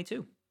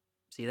 2022.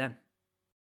 See you then.